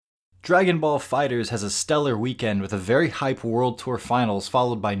Dragon Ball FighterZ has a stellar weekend with a very hype World Tour finals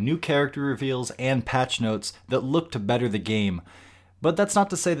followed by new character reveals and patch notes that look to better the game. But that's not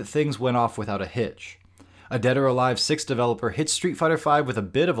to say that things went off without a hitch. A Dead or Alive 6 developer hit Street Fighter V with a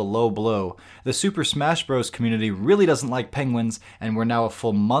bit of a low blow. The Super Smash Bros. Community really doesn't like penguins, and we're now a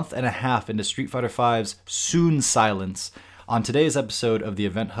full month and a half into Street Fighter V's soon silence on today's episode of the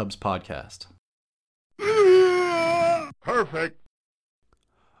Event Hubs podcast. Perfect.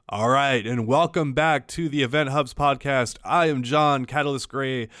 All right, and welcome back to the Event Hubs podcast. I am John Catalyst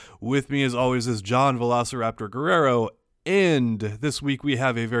Gray. With me, as always, is John Velociraptor Guerrero. And this week we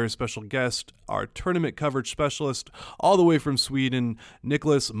have a very special guest, our tournament coverage specialist, all the way from Sweden,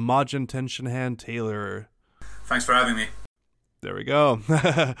 Nicholas Mogentenshhan Taylor. Thanks for having me. There we go.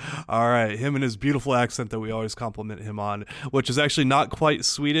 All right, him and his beautiful accent that we always compliment him on, which is actually not quite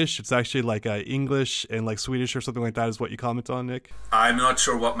Swedish. It's actually like English and like Swedish or something like that is what you comment on, Nick? I'm not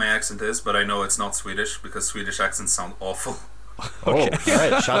sure what my accent is, but I know it's not Swedish because Swedish accents sound awful. Okay. Oh, all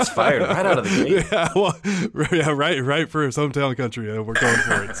right. Shots fired right out of the gate. Yeah, well, right for his hometown country. We're going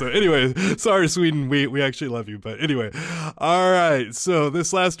for it. So anyway, sorry, Sweden. We actually love you. But anyway, all right. So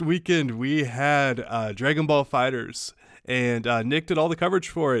this last weekend we had Dragon Ball FighterZ. And Nick did all the coverage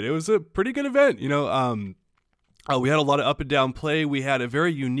for it. It was a pretty good event. You know, we had a lot of up and down play. We had a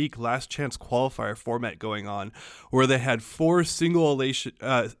very unique last chance qualifier format going on where they had four single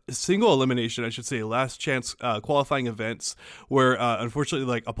elimination, I should say, last chance qualifying events where unfortunately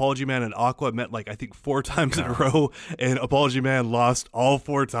like Apology Man and Aqua met like I think 4 times in a row, and Apology Man lost all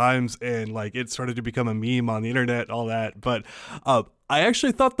 4 times, and like it started to become a meme on the internet, all that. But I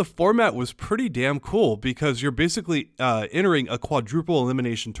actually thought the format was pretty damn cool because you're basically entering a quadruple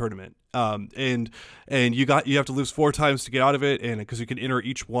elimination tournament. And you have to lose 4 times to get out of it, and because you can enter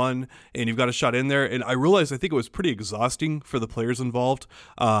each one, and you've got a shot in there. And I realized I think it was pretty exhausting for the players involved.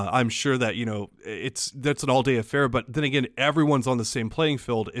 I'm sure that that's an all day affair, but then again, everyone's on the same playing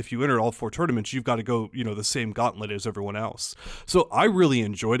field. If you enter all 4 tournaments, you've got to go the same gauntlet as everyone else. So I really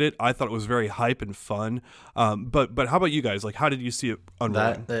enjoyed it. I thought it was very hype and fun. But how about you guys? Like, how did you see it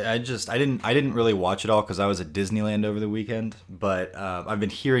unrolling? I didn't really watch it all because I was at Disneyland over the weekend, but I've been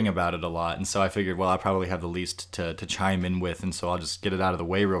hearing about it a lot, and so I figured, well, I probably have the least to chime in with, and so I'll just get it out of the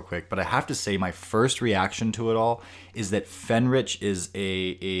way real quick. But I have to say, my first reaction to it all is that Fenrich is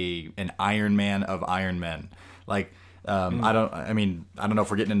an Iron Man of Iron Men. Like, I don't know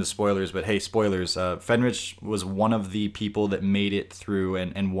if we're getting into spoilers, but hey, spoilers. Fenrich was one of the people that made it through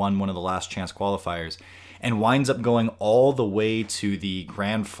and won one of the last chance qualifiers, and winds up going all the way to the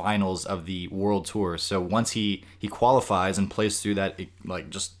grand finals of the World Tour. So once he qualifies and plays through that like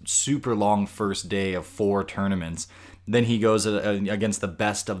just super long first day of 4 tournaments, then he goes against the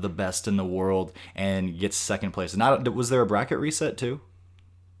best of the best in the world and gets second place. And was there a bracket reset too?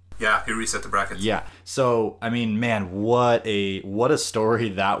 Yeah, he reset the brackets. Yeah. So, I mean, man, what a story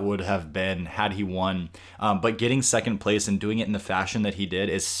that would have been had he won. But getting second place and doing it in the fashion that he did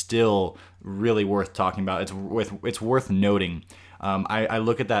is still really worth talking about. It's worth noting. I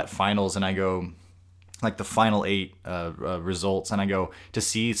look at that finals and I go, like the final 8 results, and I go, to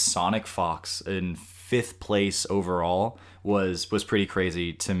see Sonic Fox in 5th place overall was pretty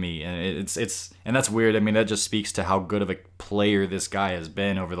crazy to me, and and that's weird. I mean, that just speaks to how good of a player this guy has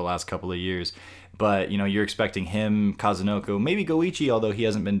been over the last couple of years. But you're expecting him, Kazunoko, maybe Goichi, although he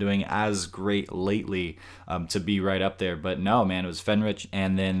hasn't been doing as great lately, to be right up there. But no, man, it was Fenrich,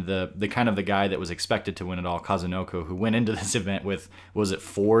 and then the kind of the guy that was expected to win it all, Kazunoko, who went into this event with, was it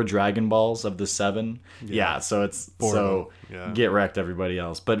 4 Dragon Balls of the 7? Yeah, so it's 4. So yeah. Get wrecked, everybody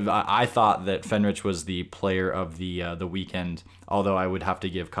else. But I thought that Fenrich was the player of the weekend, although I would have to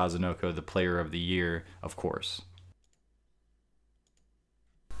give Kazunoko the player of the year, of course.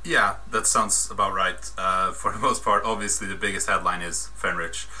 Yeah, that sounds about right. For the most part, obviously the biggest headline is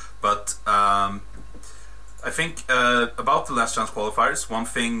Fenrich. But I think about the last chance qualifiers, one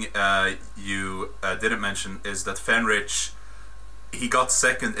thing you didn't mention is that Fenrich, he got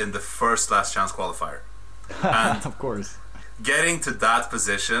second in the first last chance qualifier. And of course. Getting to that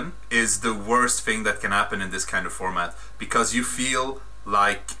position is the worst thing that can happen in this kind of format, because you feel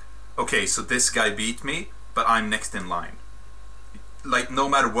like, okay, so this guy beat me, but I'm next in line. Like, no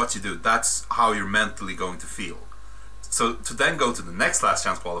matter what you do, that's how you're mentally going to feel. So to then go to the next last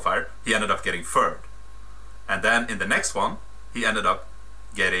chance qualifier, he ended up getting 3rd. And then in the next one, he ended up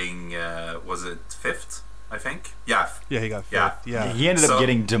getting, was it 5th, I think? Yeah. Yeah, he got 5th. Yeah. He ended up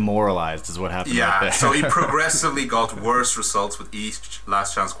getting demoralized is what happened. Yeah, right there. So he progressively got worse results with each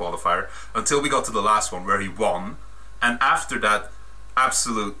last chance qualifier until we got to the last one where he won. And after that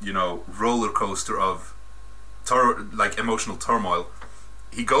absolute, roller coaster of emotional turmoil,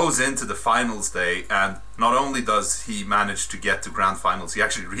 he goes into the finals day, and not only does he manage to get to grand finals, he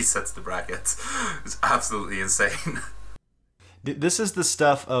actually resets the bracket. It's absolutely insane. This is the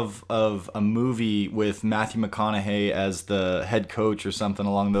stuff of a movie with Matthew McConaughey as the head coach or something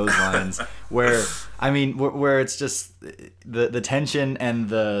along those lines, where it's just the tension and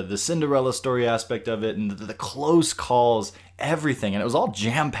the Cinderella story aspect of it, and the close calls, everything, and it was all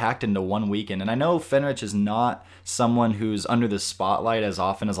jam packed into one weekend. And I know Fenrich is not someone who's under the spotlight as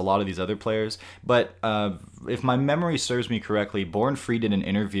often as a lot of these other players, but if my memory serves me correctly, Born Free did an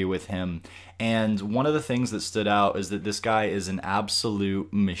interview with him, and one of the things that stood out is that this guy is an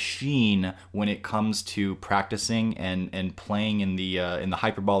absolute machine when it comes to practicing and playing in the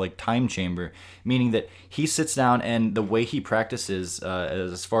hyperbolic time chamber, meaning that he sits down, and the way he practices,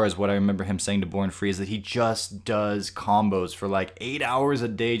 as far as what I remember him saying to Born Free, is that he just does combos for like 8 hours a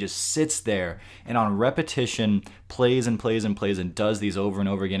day, just sits there and on repetition plays and plays and plays and does these over and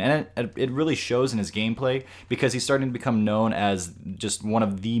over again. And it really shows in his gameplay, because he's starting to become known as just one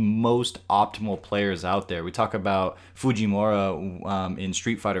of the most optimal players out there. We talk about Fujimura in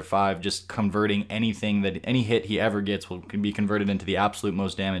Street Fighter V, just converting anything, that any hit he ever gets can be converted into the absolute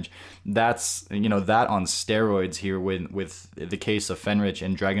most damage. That's, that on steroids here with the case of Fenrich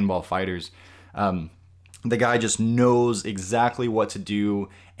and Dragon Ball FighterZ. The guy just knows exactly what to do,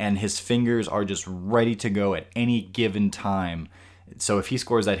 and his fingers are just ready to go at any given time. So if he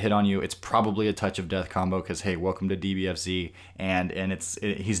scores that hit on you, it's probably a touch of death combo, because, hey, welcome to DBFZ, and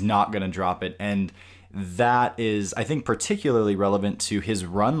he's not going to drop it. And that is, I think, particularly relevant to his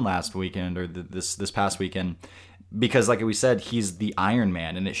run last weekend, or this past weekend, because like we said, he's the Iron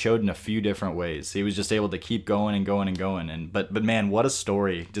Man, and it showed in a few different ways. He was just able to keep going and going and going. But man, what a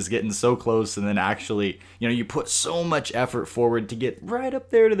story. Just getting so close, and then actually, you put so much effort forward to get right up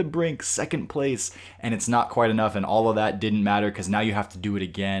there to the brink, second place, and it's not quite enough, and all of that didn't matter, because now you have to do it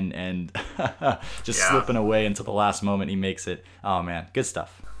again, and just slipping away until the last moment he makes it. Oh man, good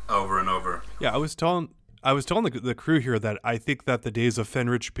stuff. Over and over. Yeah, I was telling the crew here that I think that the days of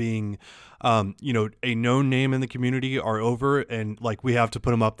Fenrich being, a known name in the community are over, and like we have to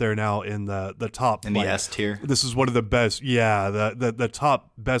put him up there now in the top, in the S tier. This is one of the best, the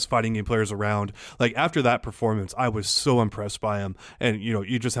top best fighting game players around. Like after that performance, I was so impressed by him, and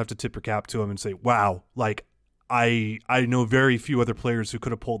you just have to tip your cap to him and say, wow, like. I know very few other players who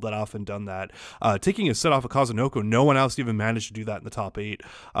could have pulled that off and done that. Taking a set off of Kazunoko, no one else even managed to do that in the top 8.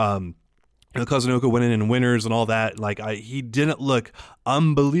 Kazunoko went in winners and all that. He didn't look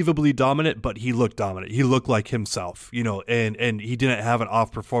unbelievably dominant, but he looked dominant. He looked like himself, and he didn't have an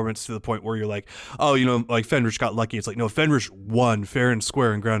off performance to the point where you're like, oh, like Fenrich got lucky. It's like, no, Fenrich won fair and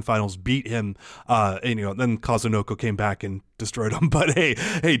square in grand finals, beat him, and then Kazunoko came back and destroyed him. But hey,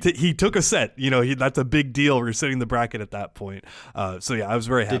 he took a set. That's a big deal. We're setting the bracket at that point. So yeah, I was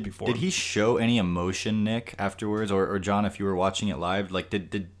very happy for him. Did he show any emotion, Nick, afterwards, or John, if you were watching it live? Like,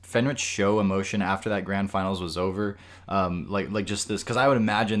 did Fenrich show emotion after that grand finals was over? Like just this, because I would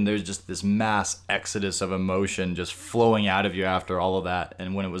imagine there's just this mass exodus of emotion just flowing out of you after all of that,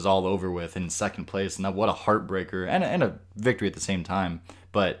 and when it was all over with in second place, and what a heartbreaker and a victory at the same time.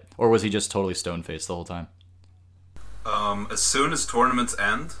 Or was he just totally stone-faced the whole time? As soon as tournaments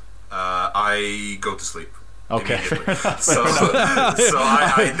end, I go to sleep. Okay. So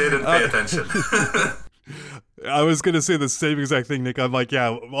I didn't pay attention. I was going to say the same exact thing, Nick. I'm like, yeah,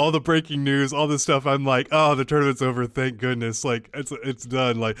 all the breaking news, all this stuff. I'm like, oh, the tournament's over. Thank goodness. Like, it's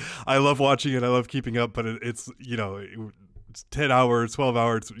done. Like, I love watching it. I love keeping up, but it's 10 hours, 12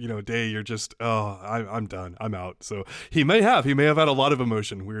 hours, a day. You're just, I'm done. I'm out. So he may have had a lot of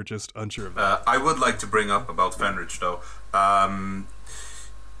emotion. We were just unsure of that. I would like to bring up about Fenrich, though.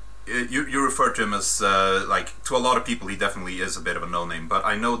 You refer to him as to a lot of people he definitely is a bit of a no-name, but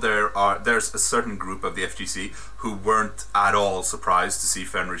I know there's a certain group of the FGC who weren't at all surprised to see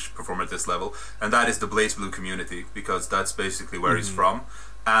Fenrich perform at this level, and that is the BlazBlue community, because that's basically where he's from.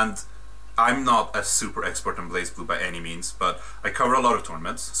 And I'm not a super expert on BlazBlue by any means, but I cover a lot of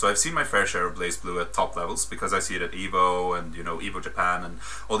tournaments, so I've seen my fair share of BlazBlue at top levels, because I see it at EVO and EVO Japan and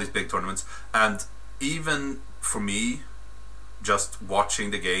all these big tournaments. And even for me, just watching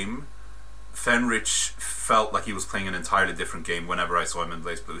the game, Fenrich felt like he was playing an entirely different game whenever I saw him in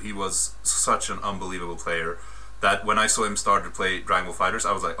BlazBlue. He was such an unbelievable player that when I saw him start to play Dragon Ball FighterZ,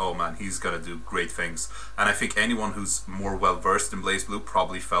 I was like, oh man, he's gonna do great things. And I think anyone who's more well versed in BlazBlue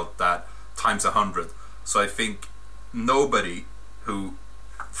probably felt that times 100. So I think nobody who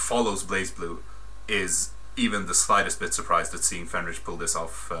follows BlazBlue is even the slightest bit surprised at seeing Fenrich pull this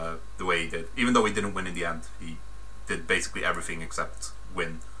off the way he did. Even though he didn't win in the end, he did basically everything except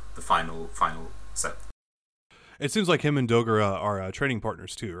win the final set. It seems like him and Dogura are training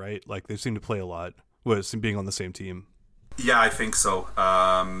partners too, right? Like they seem to play a lot with being on the same team. Yeah, I think so.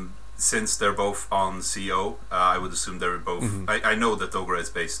 Since they're both on CO, I would assume they're both. I know that Dogura is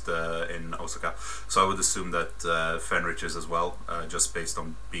based in Osaka, so I would assume that Fenrich is as well, just based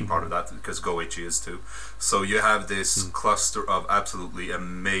on being part of that, because Goichi is too. So you have this cluster of absolutely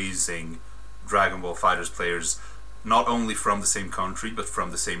amazing Dragon Ball Fighters players, not only from the same country but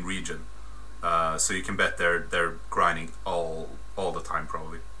from the same region. So you can bet they're grinding all the time,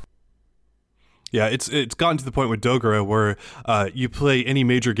 probably. Yeah, it's gotten to the point with Dogura where you play any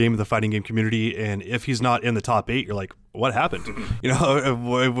major game of the fighting game community, and if he's not in the top 8, you're like, what happened? You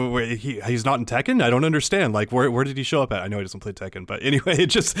know, he's not in Tekken? I don't understand. Like, where did he show up at? I know he doesn't play Tekken, but anyway,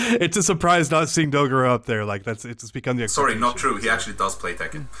 it's a surprise not seeing Dogura up there. Like, it's just become the Sorry, expectation. not true. He actually does play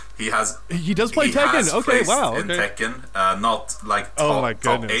Tekken. He does play Tekken? Okay, wow. In Tekken, not like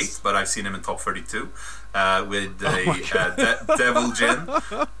top 8, but I've seen him in top 32. With a Devil Jin.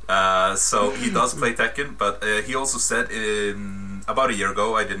 So he does play Tekken, but he also said about a year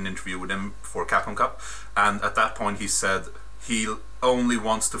ago, I did an interview with him for Capcom Cup, and at that point he said he only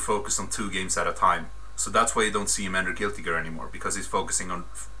wants to focus on 2 games at a time. So that's why you don't see him enter Guilty Gear anymore, because he's focusing on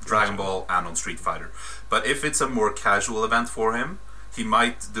Dragon Ball and on Street Fighter. But if it's a more casual event for him, he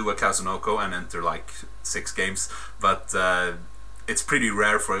might do a Kazunoko and enter like 6 games, but it's pretty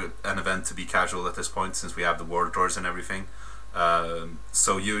rare for an event to be casual at this point, since we have the World Tours and everything.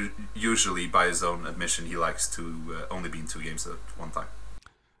 So usually, by his own admission, he likes to only be in 2 games at one time.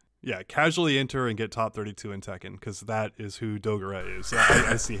 Yeah, casually enter and get top 32 in Tekken, because that is who Dogura is.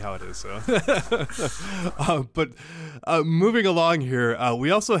 I see how it is. So, but moving along here,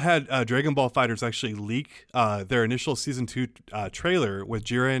 we also had Dragon Ball Fighters actually leak their initial Season 2 trailer with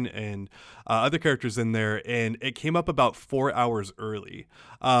Jiren and other characters in there, and it came up about 4 hours early.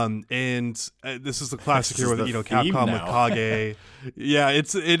 And this is the classic here with Capcom now. with Kage. Yeah,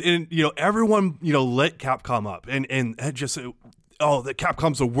 it everyone lit Capcom up, and it just. Oh, the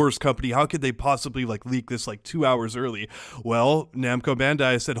Capcom's the worst company. How could they possibly leak this 2 hours early? Well, Namco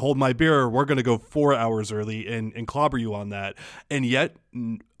Bandai said, hold my beer. We're going to go 4 hours early and clobber you on that. And yet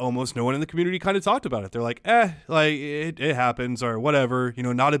almost no one in the community kind of talked about it. They're like, it happens or whatever,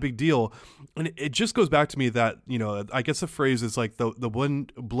 not a big deal. And it just goes back to me that, I guess the phrase is like the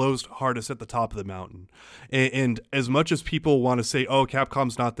wind blows hardest at the top of the mountain. And as much as people want to say, oh,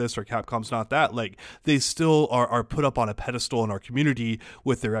 Capcom's not this or Capcom's not that, they still are put up on a pedestal in our community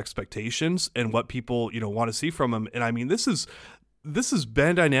with their expectations and what people, want to see from them. And I mean, this is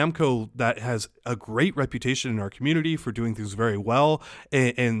Bandai Namco that has a great reputation in our community for doing things very well.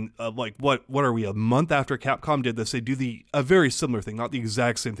 And what are we, a month after Capcom did this, they do a very similar thing, not the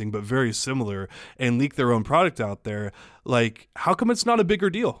exact same thing, but very similar, and leak their own product out there. How come it's not a bigger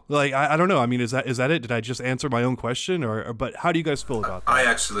deal? I don't know. I mean, is that it? Did I just answer my own question, but how do you guys feel about that? I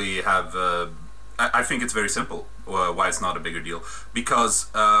actually have. I think it's very simple why it's not a bigger deal, because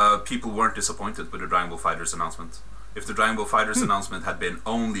people weren't disappointed with the Dragon Ball Fighters announcement. If the Dragon Ball Fighters announcement had been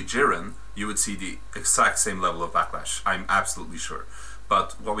only Jiren, you would see the exact same level of backlash. I'm absolutely sure.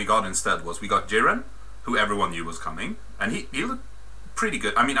 But what we got instead was we got Jiren, who everyone knew was coming, and he looked pretty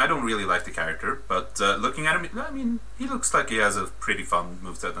good. I mean, I don't really like the character, but looking at him, I mean, he looks like he has a pretty fun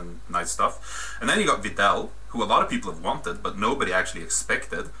moveset and nice stuff. And then you got Videl, who a lot of people have wanted, but nobody actually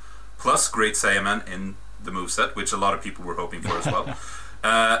expected, plus Great Saiyaman in the moveset, which a lot of people were hoping for as well.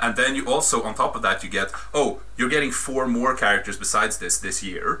 And then you also, on top of that, you get, you're getting 4 more characters besides this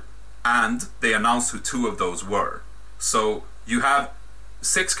year, and they announced who 2 of those were. So you have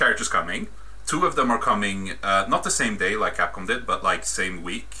 6 characters coming. 2 of them are coming not the same day like Capcom did, but same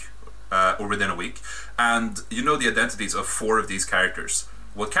week or within a week. And you know the identities of 4 of these characters.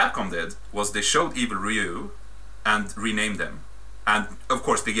 What Capcom did was they showed Evil Ryu and renamed him. And of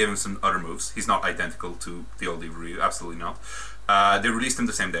course they gave him some other moves. He's not identical to the old Evil Ryu, absolutely not. They released him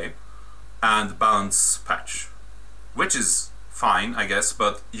the same day, and balance patch, which is fine, I guess,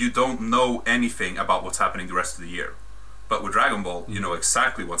 but you don't know anything about what's happening the rest of the year. But with Dragon Ball, you know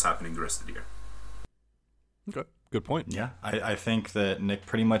exactly what's happening the rest of the year. Okay, good point. Yeah, I think that Nick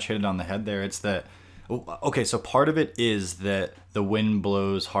pretty much hit it on the head there. It's that, okay, so part of it is that the wind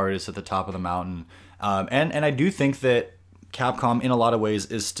blows hardest at the top of the mountain. And I do think that Capcom, in a lot of ways,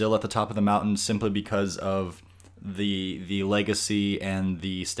 is still at the top of the mountain simply because of the legacy and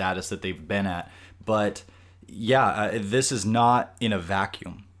the status that they've been at. But yeah, this is not in a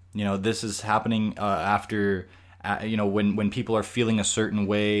vacuum. This is happening after when people are feeling a certain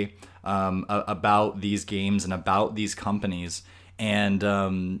way about these games and about these companies,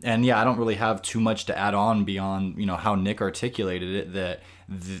 And yeah, I don't really have too much to add on beyond, you know, how Nick articulated it,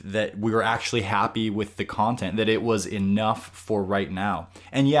 that we were actually happy with the content, that it was enough for right now.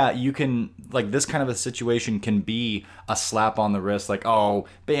 And yeah, you can, like, this kind of a situation can be a slap on the wrist, like, oh,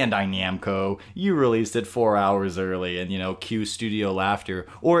 Bandai Namco, you released it 4 hours early, and, you know, cue studio laughter.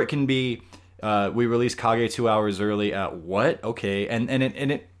 Or it can be, we released Kage 2 hours early at what? Okay, and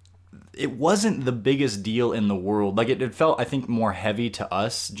it wasn't the biggest deal in the world. Like, it felt, I think, more heavy to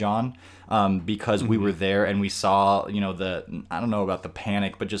us, John, because we were there and we saw, you know, I don't know about the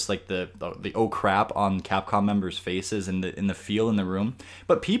panic, but just like the oh crap on Capcom members' faces and the feel in the room.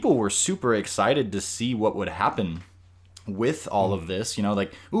 But people were super excited to see what would happen with all of this, you know,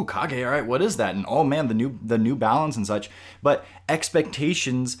 like, ooh, Kage, all right, what is that? And oh man, the new balance and such. But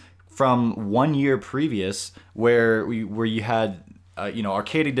expectations from 1 year previous, where you had, you know,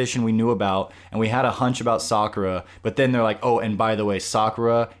 Arcade Edition we knew about, and we had a hunch about Sakura, but then they're like, oh, and by the way,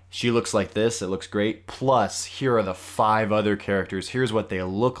 Sakura, she looks like this, it looks great, plus here are the 5 other characters, here's what they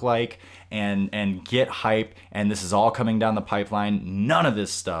look like, and get hype, and this is all coming down the pipeline. None of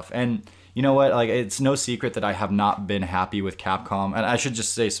this stuff. And you know what, like, it's no secret that I have not been happy with Capcom, and I should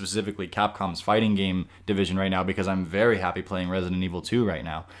just say specifically Capcom's fighting game division right now, because I'm very happy playing Resident Evil 2 right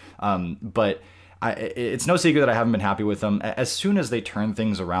now. But it's no secret that I haven't been happy with them. As soon as they turn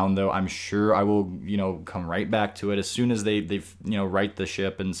things around, though, I'm sure I will, you know, come right back to it. As soon as they've, you know, right the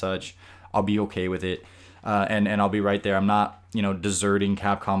ship and such, I'll be okay with it. And I'll be right there. I'm not, you know, deserting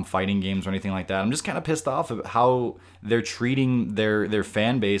Capcom fighting games or anything like that. I'm just kind of pissed off at how they're treating their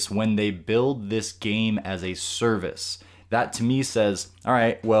fan base when they build this game as a service. That to me says, all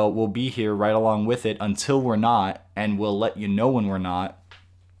right, well, we'll be here right along with it until we're not, and we'll let you know when we're not.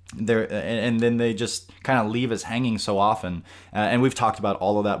 And then they just kind of leave us hanging so often. And we've talked about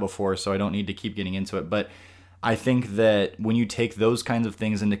all of that before, so I don't need to keep getting into it. But I think that when you take those kinds of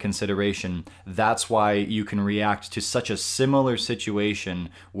things into consideration, that's why you can react to such a similar situation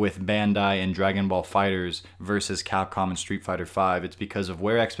with Bandai and Dragon Ball FighterZ versus Capcom and Street Fighter V. It's because of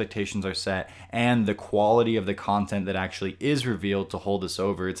where expectations are set and the quality of the content that actually is revealed to hold us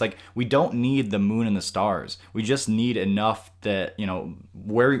over. It's like, we don't need the moon and the stars. We just need enough that, you know,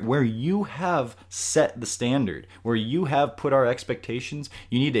 where you have set the standard, where you have put our expectations,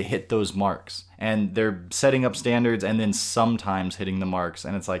 you need to hit those marks. And they're setting up standards and then sometimes hitting the marks.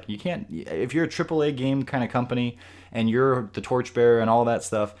 And it's like, you can't, if you're a AAA game kind of company and you're the torchbearer and all that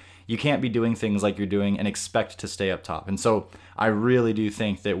stuff, you can't be doing things like you're doing and expect to stay up top. And so I really do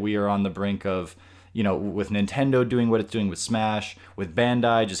think that we are on the brink of, you know, with Nintendo doing what it's doing with Smash, with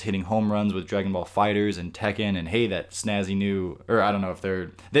Bandai just hitting home runs with Dragon Ball FighterZ and Tekken, and hey, that snazzy new, or I don't know if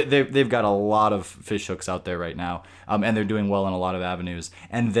they've got a lot of fish hooks out there right now, and they're doing well in a lot of avenues.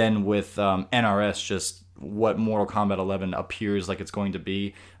 And then with NRS, just what Mortal Kombat 11 appears like it's going to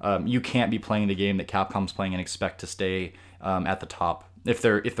be, you can't be playing the game that Capcom's playing and expect to stay at the top. If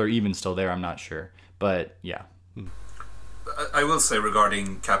they're even still there, I'm not sure, but yeah. I will say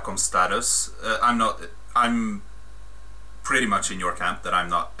regarding Capcom's status, I'm pretty much in your camp that I'm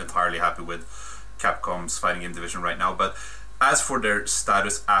not entirely happy with Capcom's fighting game division right now. But as for their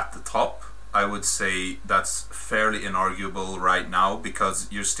status at the top, I would say that's fairly inarguable right now, because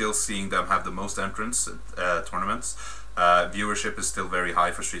you're still seeing them have the most entrants at tournaments. Viewership is still very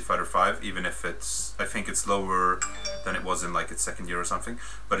high for Street Fighter V, even if I think it's lower than it was in like its second year or something,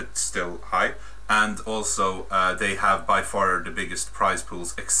 but it's still high. And also, they have by far the biggest prize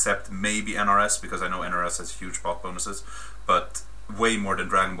pools, except maybe NRS, because I know NRS has huge bot bonuses, but way more than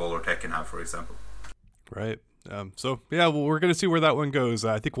Dragon Ball or Tekken have, for example. Right. So, yeah, well, we're going to see where that one goes.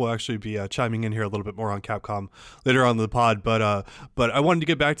 I think we'll actually be chiming in here a little bit more on Capcom later on in the pod. But I wanted to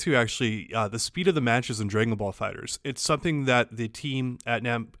get back to, actually, the speed of the matches in Dragon Ball FighterZ. It's something that the team at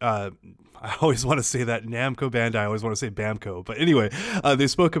I always want to say that Namco Bandai, I always want to say Bamco. But anyway, they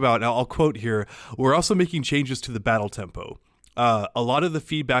spoke about, now I'll quote here, we're also making changes to the battle tempo. A lot of the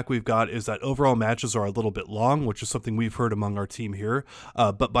feedback we've got is that overall matches are a little bit long, which is something we've heard among our team here.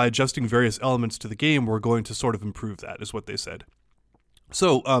 But by adjusting various elements to the game, we're going to sort of improve that, is what they said.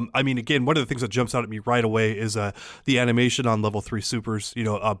 So, I mean, again, one of the things that jumps out at me right away is the animation on level 3 supers. You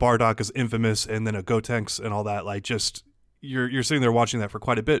know, Bardock is infamous, and then a Gotenks and all that, like, just... You're sitting there watching that for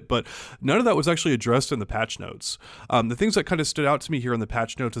quite a bit, but none of that was actually addressed in the patch notes. The things that kind of stood out to me here in the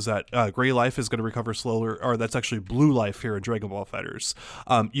patch notes is that Gray Life is going to recover slower, or that's actually Blue Life here in Dragon Ball FighterZ.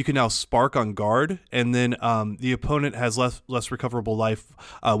 You can now spark on guard, and then the opponent has less recoverable life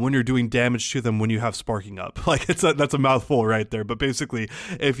when you're doing damage to them when you have sparking up. Like, that's a mouthful right there, but basically,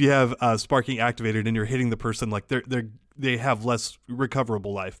 if you have sparking activated and you're hitting the person, like they're they have less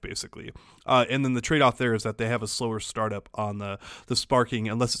recoverable life, basically. And then the trade-off there is that they have a slower startup on the sparking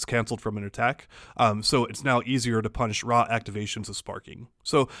unless it's canceled from an attack. So it's now easier to punish raw activations of sparking.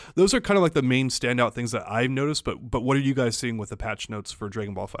 So those are kind of like the main standout things that I've noticed. But what are you guys seeing with the patch notes for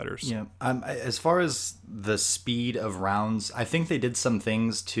Dragon Ball FighterZ? Yeah, as far as the speed of rounds, I think they did some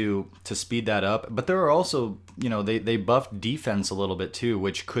things to speed that up. But there are also, they buffed defense a little bit too,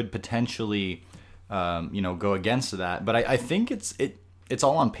 which could potentially go against that. But I think it's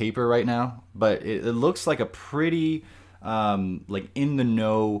all on paper right now, but it looks like a pretty in the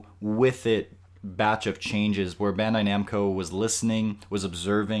know with it batch of changes where Bandai Namco was listening, was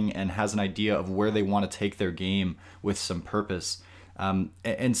observing, and has an idea of where they want to take their game with some purpose.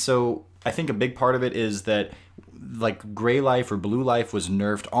 And so I think a big part of it is that like Gray Life or Blue Life was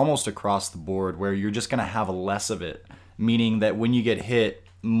nerfed almost across the board, where you're just going to have less of it, meaning that when you get hit,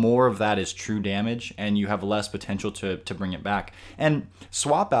 more of that is true damage and you have less potential to bring it back. And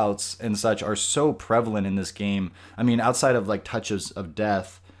swap outs and such are so prevalent in this game. I mean, outside of like touches of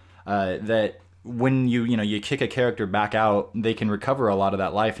death, that when you kick a character back out, they can recover a lot of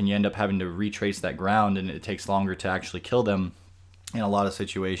that life and you end up having to retrace that ground, and it takes longer to actually kill them in a lot of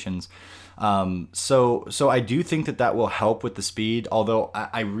situations. So I do think that will help with the speed, although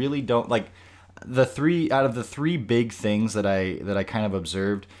I really don't like the three big things that I kind of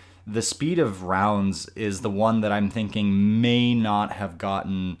observed. The speed of rounds is the one that I'm thinking may not have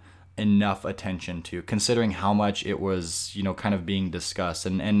gotten enough attention to, considering how much it was, kind of being discussed.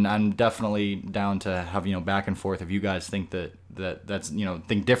 And I'm definitely down to have, back and forth if you guys think that's,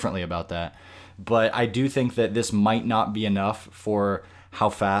 think differently about that. But I do think that this might not be enough for how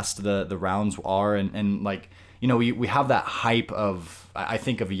fast the rounds are. And like, we have that hype of, I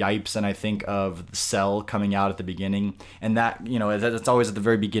think of Yipes and I think of Cell coming out at the beginning, and that, that's always at the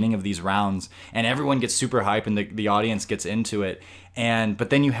very beginning of these rounds, and everyone gets super hype and the audience gets into it. But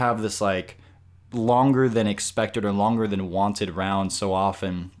then you have this like longer than expected or longer than wanted round so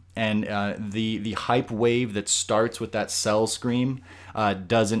often. And the hype wave that starts with that Cell scream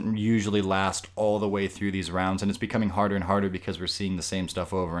doesn't usually last all the way through these rounds, and it's becoming harder and harder because we're seeing the same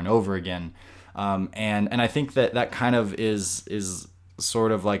stuff over and over again. And I think that kind of is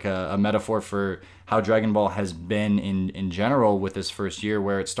sort of like a metaphor for how Dragon Ball has been in general with this first year,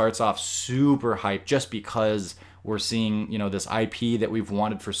 where it starts off super hype just because we're seeing, this IP that we've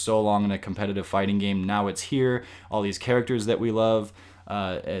wanted for so long in a competitive fighting game. Now it's here, all these characters that we love.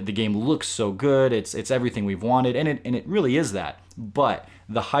 The game looks so good. It's everything we've wanted, and it really is that. But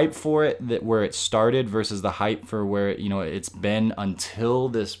the hype for it, that where it started versus the hype for where it's been until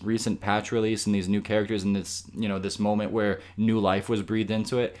this recent patch release and these new characters and this this moment where new life was breathed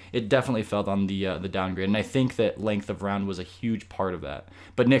into it, it definitely felt on the downgrade. And I think that length of round was a huge part of that.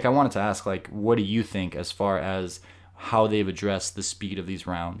 But Nick, I wanted to ask, like, what do you think as far as how they've addressed the speed of these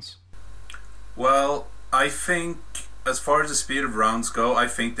rounds? Well, I think as far as the speed of rounds go, I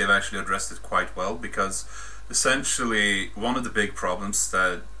think they've actually addressed it quite well, because essentially one of the big problems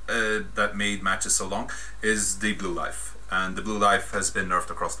that made matches so long is the blue life, and the blue life has been nerfed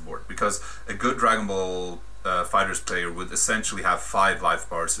across the board, because a good Dragon Ball FighterZ player would essentially have 5 life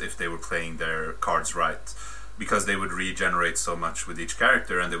bars if they were playing their cards right, because they would regenerate so much with each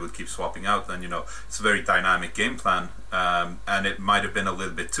character and they would keep swapping out. And it's a very dynamic game plan, and it might have been a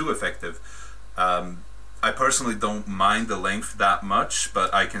little bit too effective. I personally don't mind the length that much,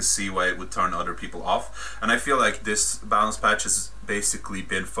 but I can see why it would turn other people off. And I feel like this balance patch has basically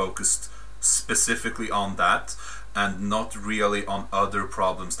been focused specifically on that, and not really on other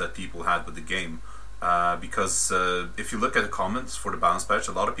problems that people had with the game. Because if you look at the comments for the balance patch,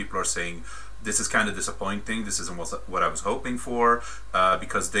 a lot of people are saying, this is kind of disappointing, this isn't what I was hoping for,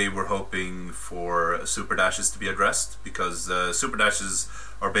 because they were hoping for super dashes to be addressed, because super dashes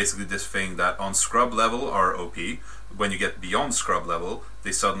are basically this thing that on scrub level are OP. When you get beyond scrub level,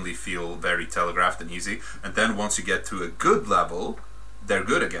 they suddenly feel very telegraphed and easy, and then once you get to a good level, they're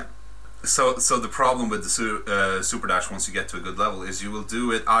good again. So the problem with the super dash once you get to a good level is you will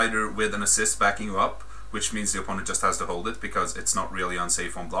do it either with an assist backing you up, which means the opponent just has to hold it because it's not really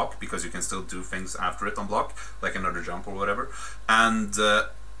unsafe on block, because you can still do things after it on block, like another jump or whatever, and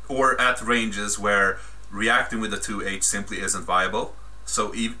or at ranges where reacting with a 2H simply isn't viable.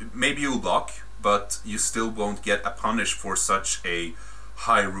 So maybe you'll block, but you still won't get a punish for such a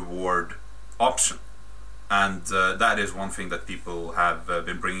high reward option. And that is one thing that people have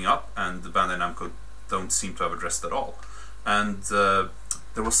been bringing up, and the Bandai Namco don't seem to have addressed at all. And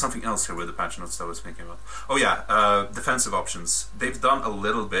there was something else here with the patch notes that I was thinking about. Oh yeah, defensive options. They've done a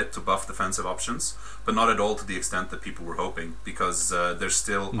little bit to buff defensive options, but not at all to the extent that people were hoping, because there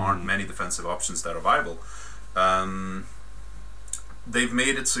still aren't many defensive options that are viable. Um, they've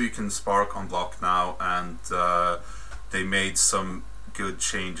made it so you can spark on block now, and they made some good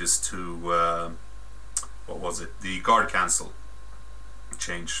changes to what was it? The guard cancel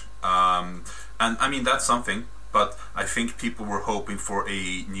change. And I mean, that's something, but I think people were hoping for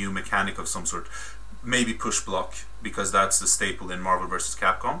a new mechanic of some sort, maybe push block, because that's the staple in Marvel vs.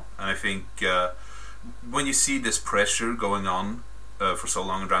 Capcom. And I think when you see this pressure going on for so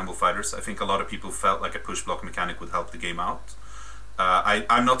long in Dragon Ball FighterZ, I think a lot of people felt like a push block mechanic would help the game out.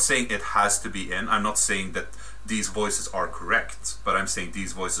 I'm not saying it has to be in. I'm not saying that these voices are correct, but I'm saying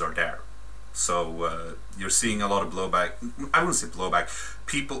these voices are there. So you're seeing a lot of blowback. I wouldn't say blowback.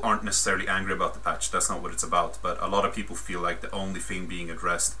 People aren't necessarily angry about the patch. That's not what it's about. But a lot of people feel like the only thing being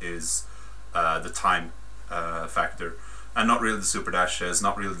addressed is the time factor, and not really the super dashes,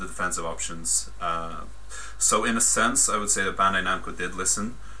 not really the defensive options. So in a sense, I would say that Bandai Namco did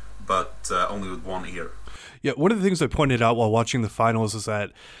listen, but only with one ear. Yeah, one of the things I pointed out while watching the finals is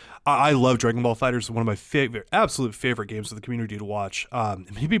that I love Dragon Ball FighterZ. One of my absolute favorite games of the community to watch.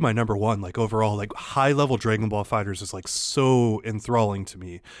 Maybe my number one, like overall, like high level Dragon Ball FighterZ is like so enthralling to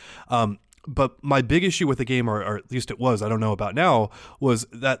me. But my big issue with the game, or at least it was, I don't know about now, was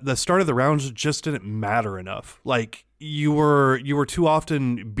that the start of the rounds just didn't matter enough. Like you were too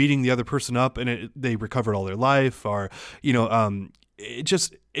often beating the other person up, and they recovered all their life, or it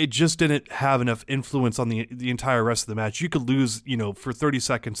just didn't have enough influence on the entire rest of the match. You could lose, for 30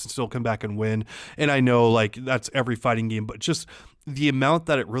 seconds and still come back and win. And I know like that's every fighting game, but just the amount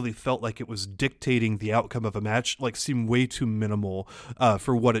that it really felt like it was dictating the outcome of a match like seemed way too minimal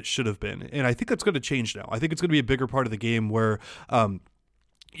for what it should have been. And I think that's going to change now. I think it's going to be a bigger part of the game where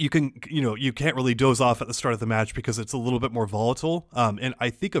you can't really doze off at the start of the match because it's a little bit more volatile. And I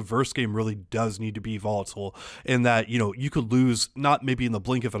think a verse game really does need to be volatile in that, you could lose not maybe in the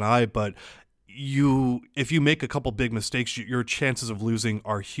blink of an eye, but if you make a couple big mistakes, your chances of losing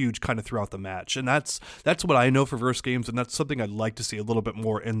are huge kind of throughout the match. And that's what I know for verse games, and that's something I'd like to see a little bit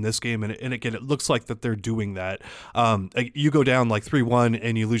more in this game. And again, it looks like that they're doing that. You go down like 3-1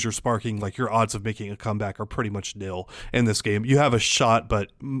 and you lose your sparking, like your odds of making a comeback are pretty much nil in this game. You have a shot, but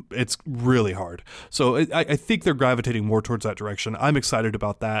it's really hard. So I think they're gravitating more towards that direction. I'm excited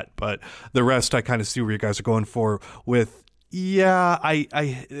about that, but the rest I kind of see where you guys are going for with. Yeah,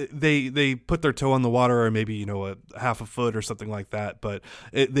 they put their toe on the water, or maybe a half a foot or something like that, but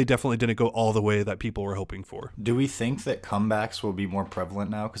they definitely didn't go all the way that people were hoping for. Do we think that comebacks will be more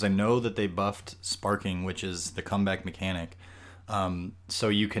prevalent now? Because I know that they buffed sparking, which is the comeback mechanic, so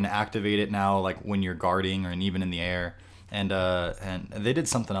you can activate it now, like when you're guarding or even in the air, and they did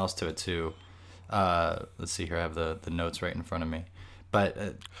something else to it too. Let's see here, I have the notes right in front of me,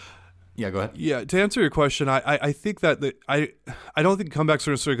 but. Yeah, go ahead. Yeah, to answer your question, I think that I don't think comebacks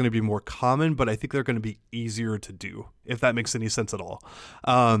are necessarily going to be more common, but I think they're going to be easier to do, if that makes any sense at all.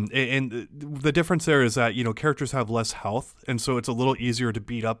 And the difference there is that, characters have less health, and so it's a little easier to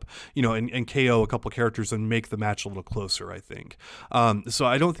beat up, and KO a couple characters and make the match a little closer, I think. So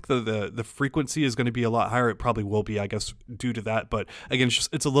I don't think the frequency is going to be a lot higher. It probably will be, I guess, due to that. But again,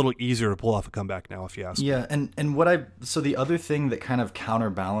 it's a little easier to pull off a comeback now, if you ask me. Yeah, and so the other thing that kind of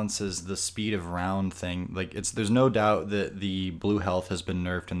counterbalances the speed of round thing, like there's no doubt that the blue health has been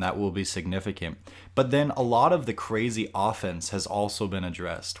nerfed, and that will be significant. But then a lot of the crazy offense has also been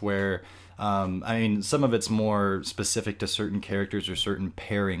addressed, where some of it's more specific to certain characters or certain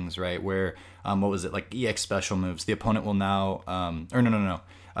pairings, right? Where what was it, like EX special moves? The opponent will now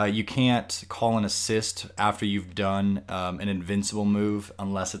you can't call an assist after you've done an invincible move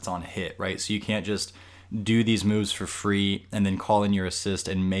unless it's on hit, right? So you can't just do these moves for free and then call in your assist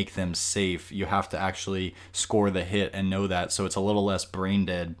and make them safe. You have to actually score the hit and know that, so it's a little less brain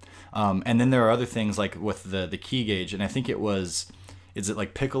dead. And then there are other things like with the key gauge, and I think is it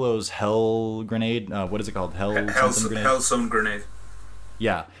like Piccolo's Hell Grenade? What is it called? Hellzone Grenade.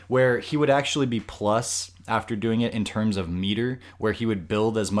 Yeah, where he would actually be plus after doing it in terms of meter, where he would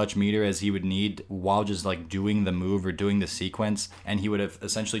build as much meter as he would need while just like doing the move or doing the sequence, and he would have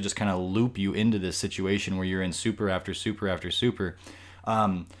essentially just kind of loop you into this situation where you're in super after super after super.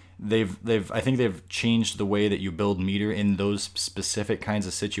 I think they've changed the way that you build meter in those specific kinds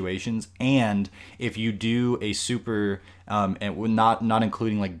of situations. And if you do a super, and not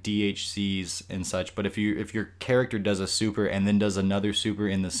including like DHCs and such, but if your character does a super and then does another super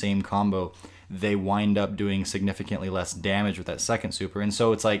in the same combo, they wind up doing significantly less damage with that second super. And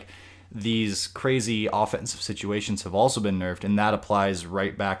so it's like these crazy offensive situations have also been nerfed, and that applies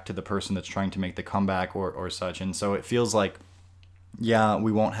right back to the person that's trying to make the comeback or such. And so it feels like, yeah,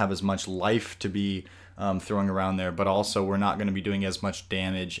 we won't have as much life to be throwing around there, but also we're not going to be doing as much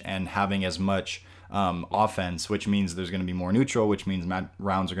damage and having as much offense, which means there's going to be more neutral, which means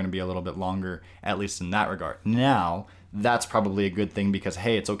rounds are going to be a little bit longer, at least in that regard. Now, that's probably a good thing because,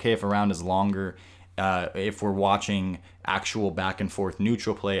 hey, it's okay if a round is longer if we're watching actual back and forth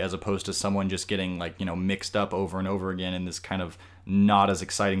neutral play as opposed to someone just getting like, mixed up over and over again in this kind of not as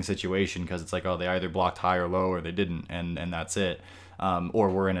exciting situation because it's like, oh, they either blocked high or low or they didn't, and that's it. Or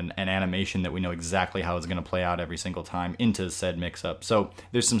we're in an animation that we know exactly how it's going to play out every single time into said mix-up. So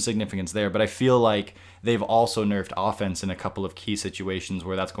there's some significance there, but I feel like they've also nerfed offense in a couple of key situations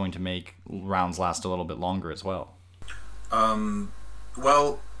where that's going to make rounds last a little bit longer as well.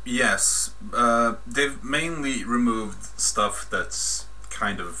 Well, yes. They've mainly removed stuff that's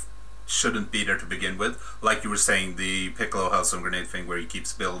kind of shouldn't be there to begin with. Like you were saying, the Piccolo Hellstone Grenade thing where he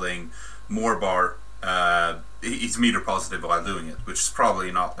keeps building more bar. He's meter positive while doing it, which is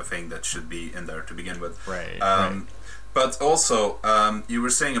probably not a thing that should be in there to begin with. Right. But also, you were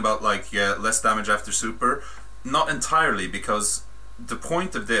saying about less damage after super. Not entirely, because the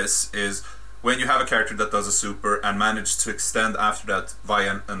point of this is when you have a character that does a super and manages to extend after that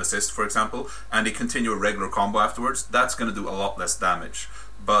via an assist, for example, and they continue a regular combo afterwards, that's going to do a lot less damage.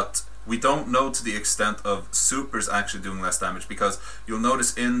 But we don't know to the extent of supers actually doing less damage, because you'll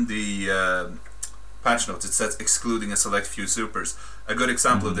notice in the patch notes it says excluding a select few supers. A good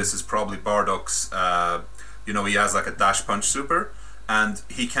example of this is probably Bardock's, he has like a dash punch super, and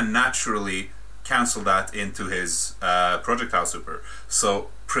he can naturally cancel that into his projectile super. So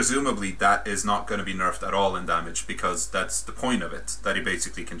presumably that is not going to be nerfed at all in damage, because that's the point of it, that he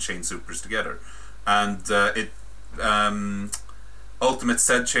basically can chain supers together. And Ultimate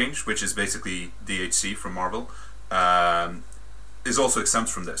Said Change, which is basically DHC from Marvel, is also exempt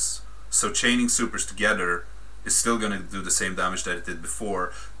from this. So chaining supers together is still going to do the same damage that it did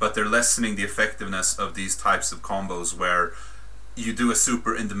before, but they're lessening the effectiveness of these types of combos where you do a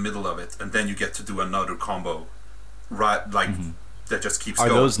super in the middle of it and then you get to do another combo that just keeps going.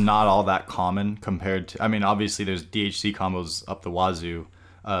 Are those not all that common compared to, obviously there's DHC combos up the wazoo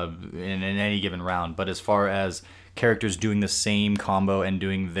in any given round, but as far as characters doing the same combo and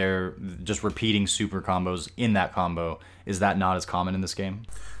doing just repeating super combos in that combo, is that not as common in this game?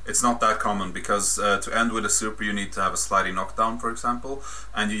 It's not that common, because to end with a super you need to have a sliding knockdown, for example,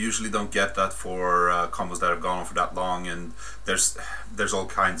 and you usually don't get that for combos that have gone on for that long, and there's all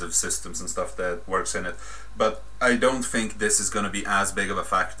kinds of systems and stuff that works in it. But I don't think this is going to be as big of a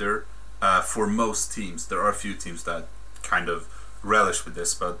factor for most teams. There are a few teams that kind of relish with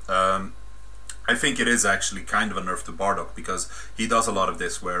this, but I think it is actually kind of a nerf to Bardock, because he does a lot of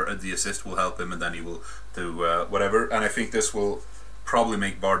this where the assist will help him and then he will do whatever, and I think this will probably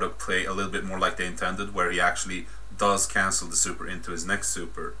make Bardock play a little bit more like they intended, where he actually does cancel the super into his next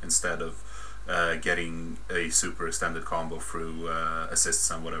super instead of getting a super extended combo through assists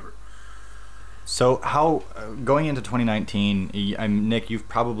and whatever. So how, going into 2019, Nick, you've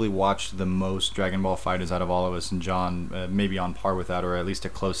probably watched the most Dragon Ball FighterZ out of all of us, and John maybe on par with that, or at least a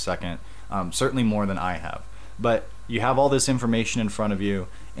close second, certainly more than I have. But you have all this information in front of you,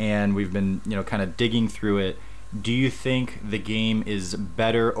 and we've been kind of digging through it. Do you think the game is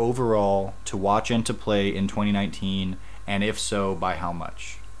better overall to watch and to play in 2019, and if so, by how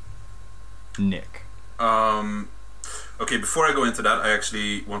much? Nick. Okay, before I go into that, I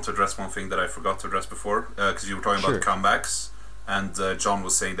actually want to address one thing that I forgot to address before, because you were talking about comebacks, and John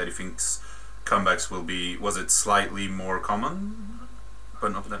was saying that he thinks comebacks will be, was it slightly more common?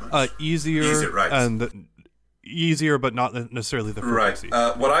 But not that much. Easier, right. And easier, but not necessarily the frequency.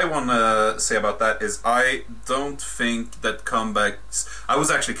 Right. What I want to say about that is I don't think that comebacks... I was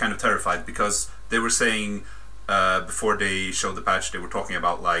actually kind of terrified, because they were saying before they showed the patch, they were talking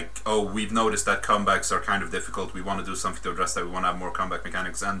about we've noticed that comebacks are kind of difficult, we want to do something to address that, we want to have more comeback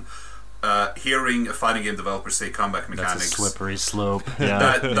mechanics, and hearing a fighting game developer say comeback mechanics... That's a slippery slope.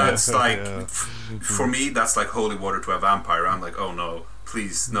 Yeah. That's for me, that's like holy water to a vampire. I'm like, oh no,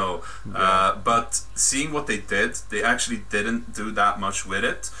 please, no. But seeing what they did, they actually didn't do that much with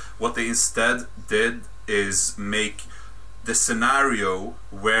it. What they instead did is make the scenario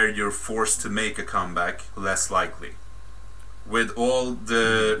where you're forced to make a comeback less likely. With all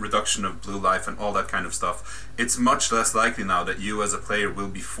the reduction of blue life and all that kind of stuff, it's much less likely now that you as a player will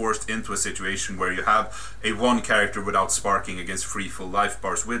be forced into a situation where you have a one character without sparking against 3 full life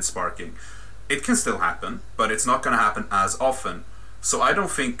bars with sparking. It can still happen, but it's not going to happen as often. So I don't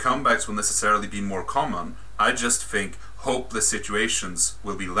think comebacks will necessarily be more common. I just think hopeless situations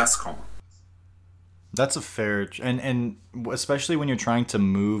will be less common. That's a fair... And especially when you're trying to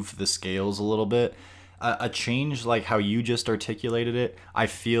move the scales a little bit, a change like how you just articulated it, I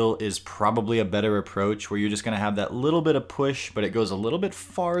feel is probably a better approach, where you're just going to have that little bit of push, but it goes a little bit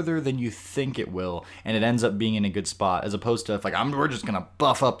farther than you think it will, and it ends up being in a good spot, as opposed to if like we're just going to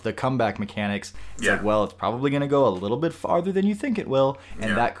buff up the comeback mechanics. It's like, well, it's probably going to go a little bit farther than you think it will,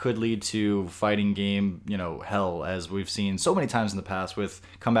 and that could lead to fighting game, hell, as we've seen so many times in the past with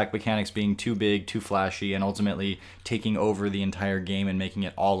comeback mechanics being too big, too flashy, and ultimately taking over the entire game and making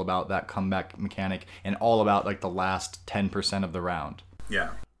it all about that comeback mechanic and all about like the last 10% of the round. Yeah.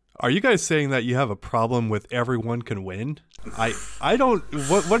 Are you guys saying that you have a problem with everyone can win? I don't.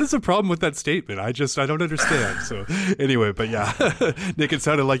 What is the problem with that statement? I don't understand. So anyway, but yeah, Nick, it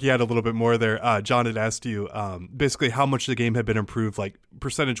sounded like you had a little bit more there. John had asked you basically how much the game had been improved, like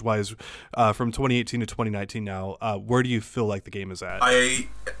percentage wise, from 2018 to 2019. Now, where do you feel like the game is at?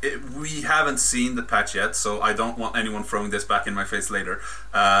 We haven't seen the patch yet, so I don't want anyone throwing this back in my face later.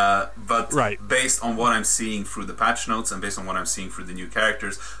 But based on what I'm seeing through the patch notes and based on what I'm seeing through the new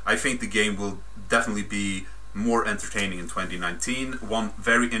characters, I think the game will definitely be more entertaining in 2019. One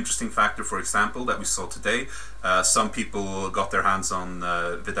very interesting factor, for example, that we saw today, some people got their hands on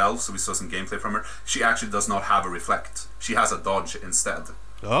Vidal, so we saw some gameplay from her. She actually does not have a reflect. She has a dodge instead.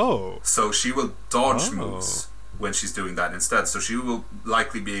 Oh. So she will dodge moves when she's doing that instead. So she will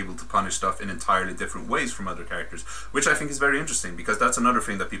likely be able to punish stuff in entirely different ways from other characters, which I think is very interesting, because that's another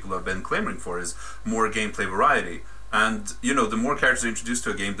thing that people have been clamoring for, is more gameplay variety. And, the more characters are introduced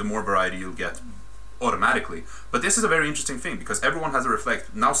to a game, the more variety you'll get automatically. But this is a very interesting thing, because everyone has a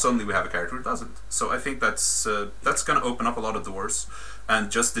reflect. Now suddenly we have a character who doesn't. So I think that's going to open up a lot of doors. And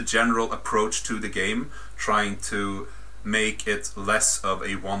just the general approach to the game, trying to make it less of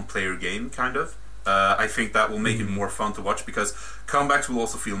a one-player game, kind of. I think that will make it more fun to watch, because comebacks will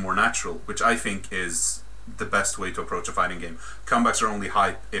also feel more natural, which I think is the best way to approach a fighting game. Comebacks are only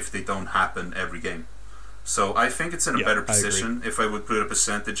hype if they don't happen every game. So I think it's in a better position. If I would put a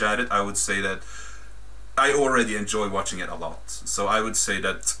percentage at it, I would say that I already enjoy watching it a lot. So I would say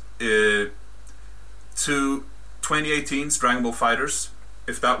that to 2018's Dragon Ball FighterZ,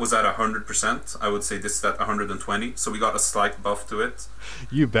 if that was at 100%, I would say this is at 120. So we got a slight buff to it.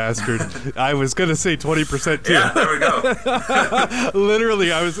 You bastard! I was gonna say 20% too. Yeah, there we go.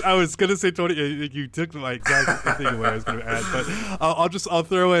 Literally, I was gonna say 20. You took my exact thing away I was gonna add, but I'll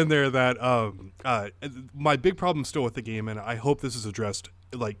throw in there that my big problem still with the game, and I hope this is addressed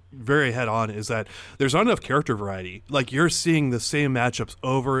like very head on, is that there's not enough character variety. Like, you're seeing the same matchups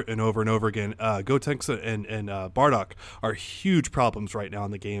over and over and over again. Gotenks and Bardock are huge problems right now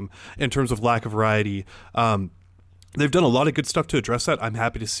in the game in terms of lack of variety. They've done a lot of good stuff to address that. I'm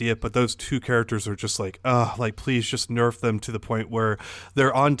happy to see it, but those two characters are just like please just nerf them to the point where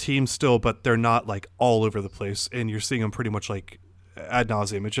they're on team still, but they're not like all over the place, and you're seeing them pretty much like ad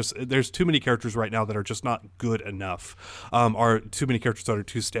nauseum. It's just, there's too many characters right now that are just not good enough, or too many characters that are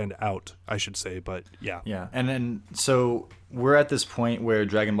too stand out, I should say. But yeah, and then so we're at this point where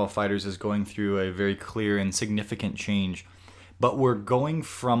Dragon Ball FighterZ is going through a very clear and significant change, but we're going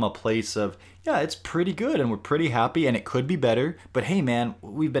from a place of, yeah, it's pretty good and we're pretty happy and it could be better, but hey man,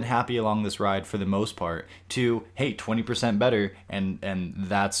 we've been happy along this ride for the most part, to hey, 20% better, and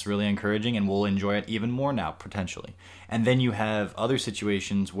that's really encouraging and we'll enjoy it even more now potentially. And then you have other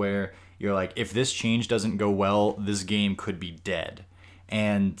situations where you're like, if this change doesn't go well, this game could be dead.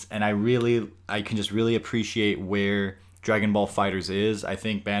 And I can just really appreciate where Dragon Ball FighterZ is. I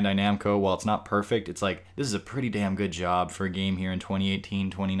think Bandai Namco, while it's not perfect, it's like, this is a pretty damn good job for a game here in 2018,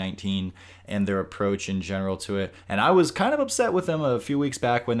 2019, and their approach in general to it. And I was kind of upset with them a few weeks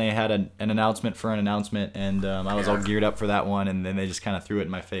back when they had an announcement for an announcement, and I was all geared up for that one, and then they just kind of threw it in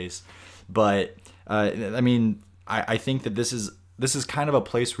my face. But, I mean, I think that this is kind of a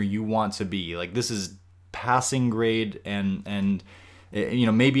place where you want to be. Like, this is passing grade, and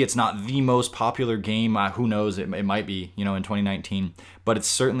maybe it's not the most popular game. Who knows? It might be, in 2019. But it's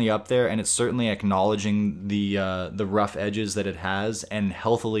certainly up there, and it's certainly acknowledging the rough edges that it has and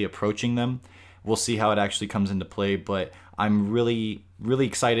healthily approaching them. We'll see how it actually comes into play, but I'm really, really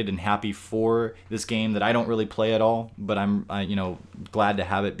excited and happy for this game that I don't really play at all, but I'm glad to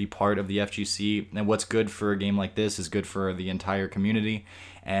have it be part of the FGC. And what's good for a game like this is good for the entire community.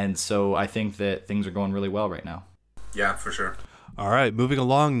 And so I think that things are going really well right now. Yeah, for sure. All right, moving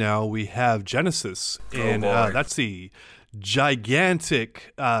along now, we have Genesis, and that's the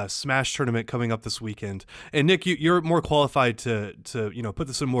gigantic Smash tournament coming up this weekend. And Nick, you're more qualified to put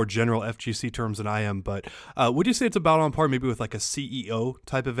this in more general FGC terms than I am, but would you say it's about on par maybe with like a CEO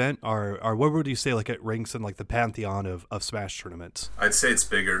type event, or what would you say like it ranks in like the pantheon of Smash tournaments? I'd say it's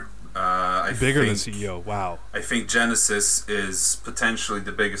bigger. Bigger than CEO. Wow. I think Genesis is potentially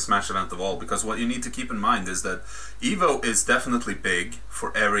the biggest Smash event of all, because what you need to keep in mind is that EVO is definitely big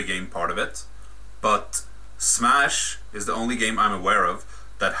for every game part of it, but Smash is the only game I'm aware of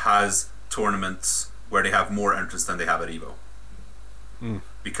that has tournaments where they have more entrants than they have at EVO.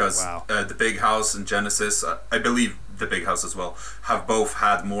 Because the Big House and Genesis, I believe the Big House as well, have both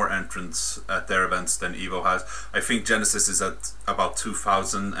had more entrants at their events than EVO has. I think Genesis is at about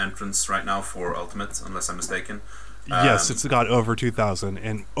 2,000 entrants right now for Ultimate, unless I'm mistaken. Yes, it's got over 2,000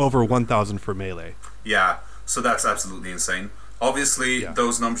 and over 1,000 for Melee. Yeah, so that's absolutely insane. Obviously,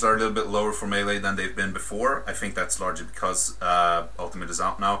 those numbers are a little bit lower for Melee than they've been before. I think that's largely because Ultimate is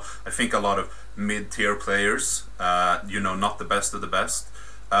out now. I think a lot of mid-tier players, not the best of the best,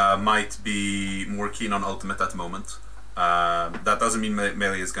 might be more keen on Ultimate at the moment. That doesn't mean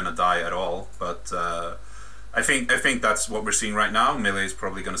Melee is going to die at all, but I think that's what we're seeing right now. Melee is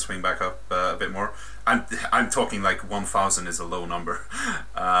probably going to swing back up a bit more. I'm talking like 1,000 is a low number.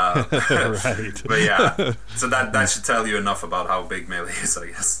 Right. But yeah, so that should tell you enough about how big Melee is, I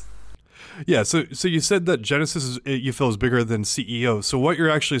guess. Yeah, so you said that Genesis you feel is bigger than CEO. So what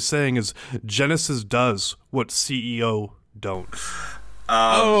you're actually saying is Genesis does what CEO don't.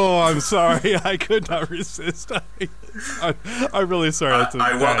 I'm sorry. I could not resist. I'm really sorry.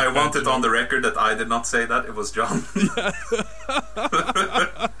 I want it on the record that I did not say that. It was John.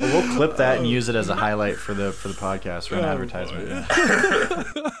 We'll clip that and use it as a highlight for the podcast for an advertisement.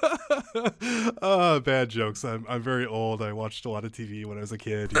 Bad jokes. I'm very old. I watched a lot of TV when I was a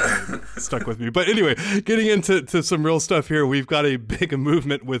kid. Stuck with me. But anyway, getting into some real stuff here, we've got a big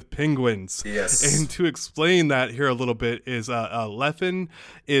movement with penguins. Yes. And to explain that here a little bit is Leffen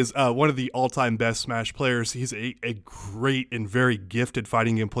is one of the all-time best Smash players. He's a great and very gifted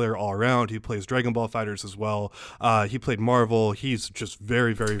fighting game player all around. He plays Dragon Ball FighterZ as well. He played Marvel. He's just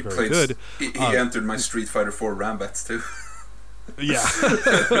very, very, very good. He entered my Street Fighter 4 Rambats too.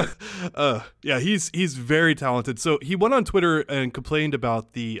 Yeah, he's very talented. So he went on Twitter and complained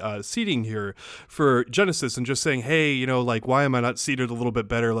about the seating here for Genesis and just saying, hey, why am I not seated a little bit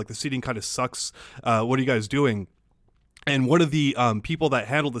better? Like the seating kind of sucks. What are you guys doing? And one of the people that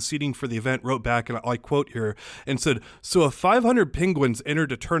handled the seating for the event wrote back, and I quote here, and said, so if 500 penguins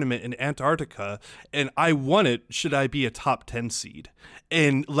entered a tournament in Antarctica and I won it, should I be a top 10 seed?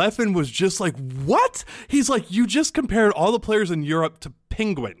 And Leffen was just like, what? He's like, you just compared all the players in Europe to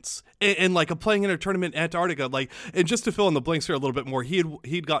penguins and like playing in a tournament in Antarctica, and just to fill in the blanks here a little bit more,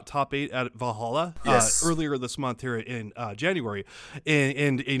 he'd got top 8 at Valhalla earlier this month here in January,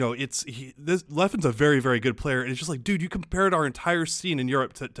 and this Leffen's a very, very good player, and it's just like, dude, you compared our entire scene in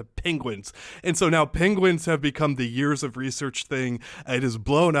Europe to penguins, and so now penguins have become the years of research thing. It is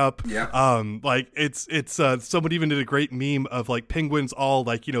blown up. It's someone even did a great meme of like penguins all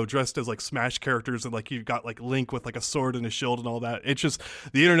dressed as like Smash characters, and like you've got like Link with like a sword and a shield and all that. It's just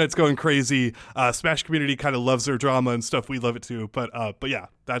the internet's going crazy. Smash community kind of loves their drama and stuff. We love it too. But yeah,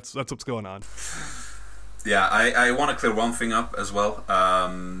 that's what's going on. Yeah, I want to clear one thing up as well.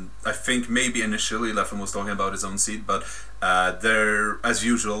 I think maybe initially Leffen was talking about his own seed, but there, as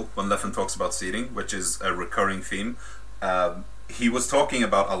usual, when Leffen talks about seeding, which is a recurring theme, he was talking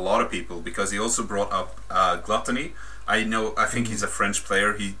about a lot of people, because he also brought up Gluttony. I think he's a French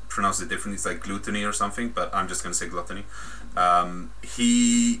player. He pronounced it differently. It's like Gluttony or something, but I'm just going to say Gluttony.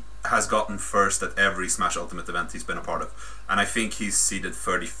 He has gotten first at every Smash Ultimate event he's been a part of, and I think he's seeded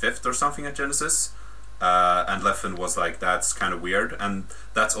 35th or something at Genesis. And Leffen was like, that's kind of weird, and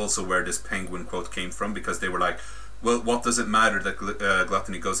that's also where this penguin quote came from, because they were like, well, what does it matter that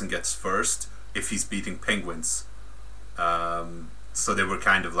Gluttony goes and gets first if he's beating penguins? So they were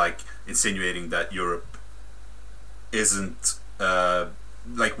kind of like insinuating that Europe isn't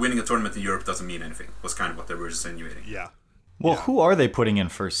like winning a tournament in Europe doesn't mean anything, was kind of what they were insinuating. Well, who are they putting in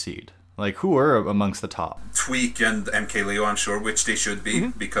first seed? Like, who are amongst the top? Tweak and MK Leo, I'm sure, which they should be,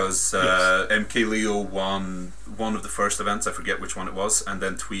 because MK Leo won one of the first events, I forget which one it was, and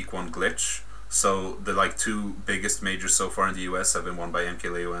then Tweak won Glitch. So the two biggest majors so far in the US have been won by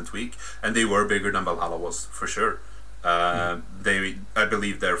MK Leo and Tweak, and they were bigger than Valhalla was, for sure. I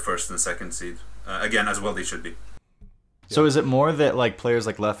believe they're first and second seed. Again, as well they should be. So is it more that like players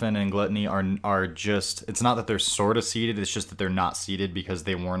like Leffen and Gluttony are just, it's not that they're sort of seeded, it's just that they're not seeded because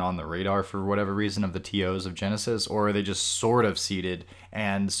they weren't on the radar for whatever reason of the TOs of Genesis, or are they just sort of seeded?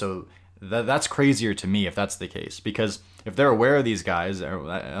 And so that's crazier to me if that's the case, because if they're aware of these guys, I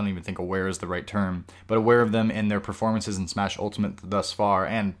don't even think aware is the right term, but aware of them and their performances in Smash Ultimate thus far,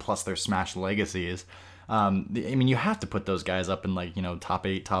 and plus their Smash legacies, I mean, you have to put those guys up in like, top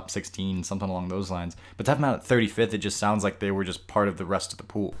 8, top 16, something along those lines. But to have them out at 35th, it just sounds like they were just part of the rest of the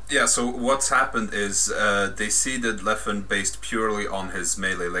pool. Yeah, so what's happened is they seeded Leffen based purely on his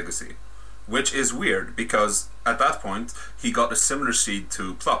Melee legacy, which is weird because at that point he got a similar seed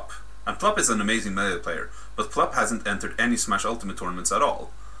to Plup. And Plup is an amazing Melee player, but Plup hasn't entered any Smash Ultimate tournaments at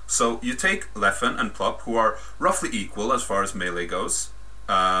all. So you take Leffen and Plup, who are roughly equal as far as Melee goes,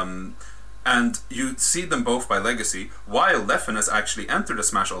 and you seed them both by legacy, while Leffen has actually entered a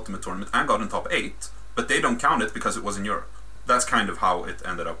Smash Ultimate tournament and gotten top 8, but they don't count it because it was in Europe. That's kind of how it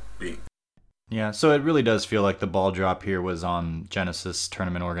ended up being. Yeah, so it really does feel like the ball drop here was on Genesis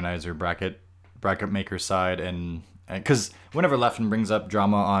tournament organizer, bracket maker side, and because whenever Leffen brings up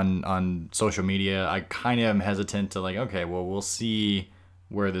drama on social media, I kind of am hesitant to like, okay, well, we'll see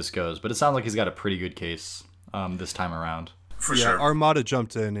where this goes. But it sounds like he's got a pretty good case this time around. For yeah, sure. Armada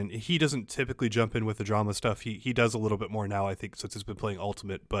jumped in, and he doesn't typically jump in with the drama stuff. He does a little bit more now, I think, since he's been playing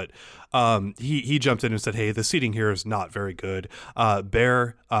Ultimate. But he jumped in and said, hey, the seating here is not very good.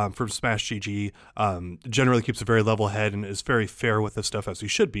 Bear from Smash GG generally keeps a very level head and is very fair with this stuff, as he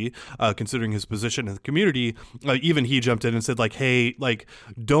should be, considering his position in the community. Even he jumped in and said, like, hey, like,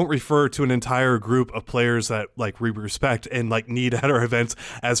 don't refer to an entire group of players that, like, we respect and, like, need at our events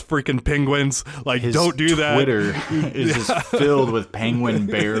as freaking penguins. Like, don't do that. Twitter is just filled with penguin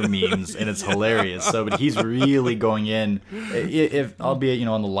bear memes, and it's hilarious. So, but he's really going in, if albeit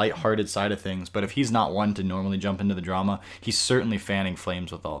on the lighthearted side of things. But if he's not one to normally jump into the drama, he's certainly fanning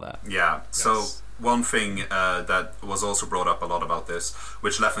flames with all that. Yeah. So one thing that was also brought up a lot about this,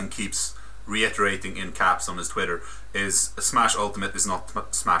 which Leffen keeps reiterating in caps on his Twitter, is Smash Ultimate is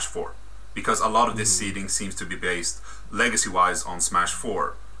not Smash 4, because a lot of this seeding seems to be based legacy-wise on Smash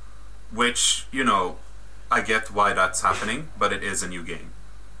 4, which I get why that's happening, but it is a new game.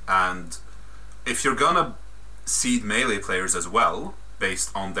 And if you're gonna seed Melee players as well,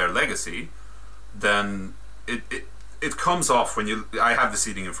 based on their legacy, then it comes off when I have the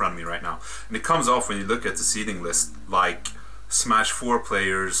seeding in front of me right now, and it comes off when you look at the seeding list, like Smash 4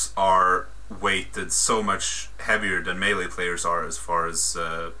 players are weighted so much heavier than Melee players are as far as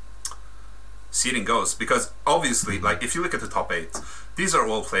seeding goes. Because obviously, like, if you look at the top 8, these are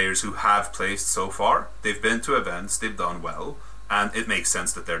all players who have placed so far. They've been to events, they've done well, and it makes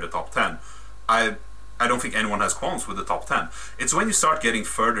sense that they're the top 10. I don't think anyone has qualms with the top 10. It's when you start getting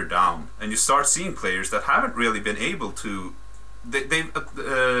further down and you start seeing players that haven't really been able to... They've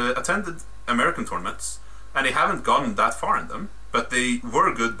attended American tournaments and they haven't gotten that far in them, but they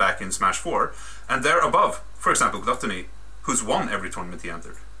were good back in Smash 4, and they're above, for example, Gluttony, who's won every tournament he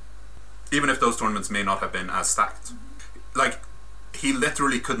entered, even if those tournaments may not have been as stacked. Like, he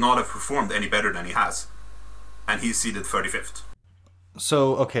literally could not have performed any better than he has, and he's seeded 35th.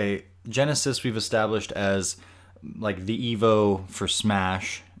 So, okay, Genesis we've established as like the Evo for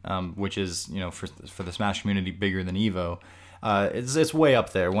Smash, which is, for the Smash community bigger than Evo. It's way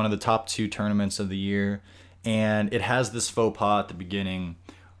up there, one of the top 2 tournaments of the year, and it has this faux pas at the beginning.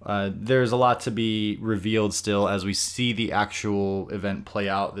 There's a lot to be revealed still as we see the actual event play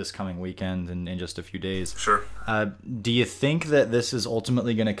out this coming weekend in just a few days. Sure. Do you think that this is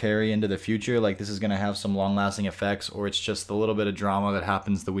ultimately going to carry into the future? Like, this is going to have some long-lasting effects, or it's just the little bit of drama that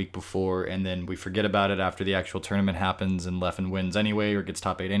happens the week before and then we forget about it after the actual tournament happens and Leffen wins anyway or gets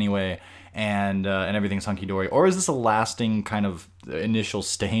top 8 anyway, and everything's hunky-dory? Or is this a lasting kind of initial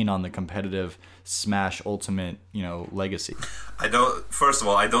stain on the competitive Smash Ultimate, legacy? First of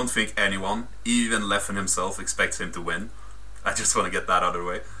all, I don't think anyone, even Leffen himself, expects him to win. I just want to get that out of the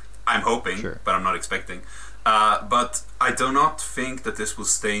way. I'm hoping, sure, but I'm not expecting. But I do not think that this will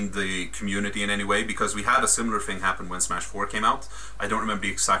stain the community in any way, because we had a similar thing happen when Smash 4 came out. I don't remember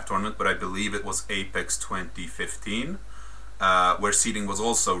the exact tournament, but I believe it was Apex 2015, where seeding was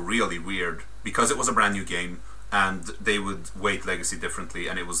also really weird, because it was a brand new game, and they would weight legacy differently,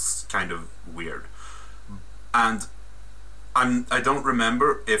 and it was kind of weird. And I don't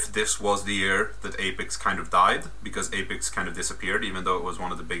remember if this was the year that Apex kind of died, because Apex kind of disappeared, even though it was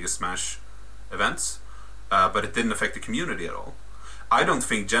one of the biggest Smash events. But it didn't affect the community at all. I don't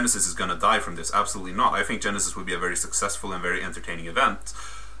think Genesis is going to die from this. Absolutely not. I think Genesis will be a very successful and very entertaining event.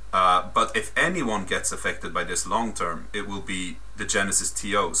 But if anyone gets affected by this long term, it will be the Genesis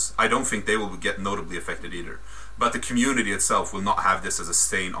TOs. I don't think they will get notably affected either. But the community itself will not have this as a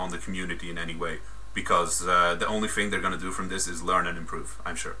stain on the community in any way, because the only thing they're going to do from this is learn and improve,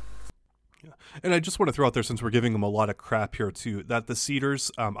 I'm sure. Yeah. And I just want to throw out there, since we're giving them a lot of crap here too, that the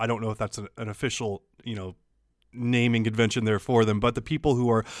seeders, I don't know if that's an official, naming convention there for them, but the people who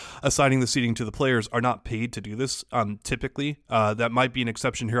are assigning the seating to the players are not paid to do this. Typically, that might be an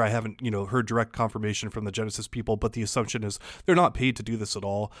exception here. I haven't, heard direct confirmation from the Genesis people, but the assumption is they're not paid to do this at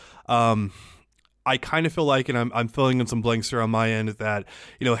all. I kind of feel like, and I'm filling in some blanks here on my end, that,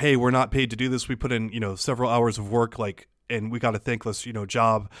 hey, we're not paid to do this. We put in, several hours of work, and we got a thankless,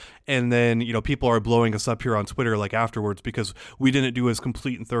 job. And then, people are blowing us up here on Twitter, afterwards, because we didn't do as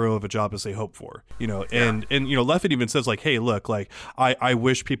complete and thorough of a job as they hoped for, and Leffen even says hey, look, I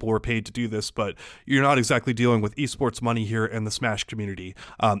wish people were paid to do this, but you're not exactly dealing with esports money here and the Smash community.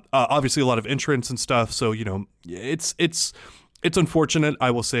 Obviously a lot of entrants and stuff. So, it's unfortunate, I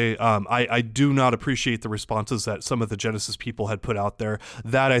will say. I do not appreciate the responses that some of the Genesis people had put out there.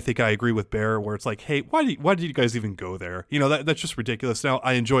 That I think I agree with Bear, where it's hey, why did you guys even go there? That's just ridiculous. Now,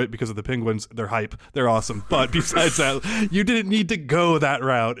 I enjoy it because of the Penguins. They're hype. They're awesome. But besides that, you didn't need to go that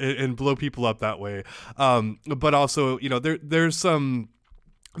route and blow people up that way. But also, there's some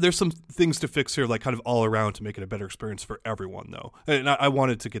things to fix here, kind of all around, to make it a better experience for everyone, though. And I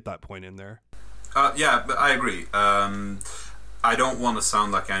wanted to get that point in there. Yeah, but I agree. I don't want to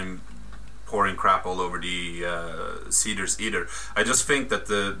sound like I'm pouring crap all over the Seeders either. I just think that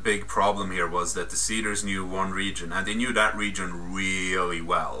the big problem here was that the Seeders knew one region, and they knew that region really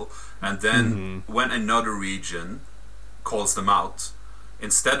well. And then when another region calls them out,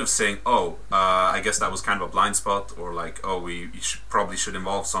 instead of saying, I guess that was kind of a blind spot, or we probably should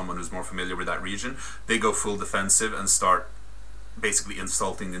involve someone who's more familiar with that region, they go full defensive and start basically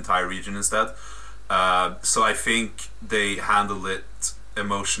insulting the entire region instead. So I think they handled it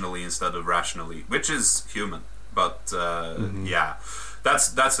emotionally instead of rationally, which is human. But yeah, that's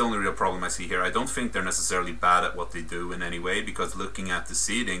the only real problem I see here. I don't think they're necessarily bad at what they do in any way, because looking at the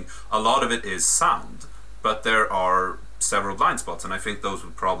seeding, a lot of it is sound, but there are several blind spots, and I think those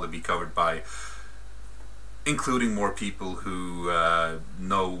would probably be covered by including more people who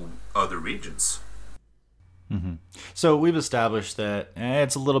know other regions. Mm-hmm. So we've established that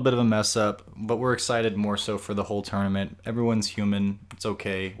it's a little bit of a mess up, but we're excited more so for the whole tournament. Everyone's human. It's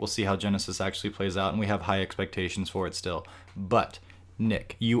okay. We'll see how Genesis actually plays out, and we have high expectations for it still. But,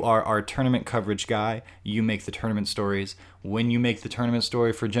 Nick, you are our tournament coverage guy. You make the tournament stories. When you make the tournament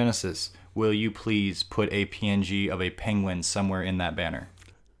story for Genesis, will you please put a PNG of a penguin somewhere in that banner?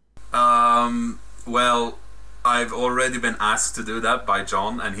 Well, I've already been asked to do that by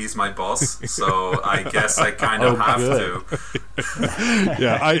John, and he's my boss, so I guess I kind of have to.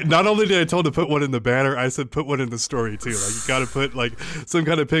 Yeah, I not only did I told to put one in the banner, I said put one in the story too. You got to put some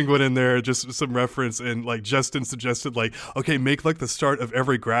kind of penguin in there, just some reference. And Justin suggested okay, make the start of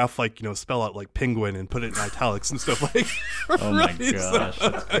every graph spell out penguin and put it in italics and stuff Oh my gosh,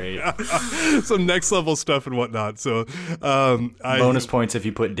 that's great. Yeah. Some next level stuff and whatnot. So bonus points if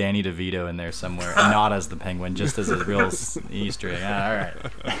you put Danny DeVito in there somewhere, and not as the penguin, just as a real Easter egg. All right.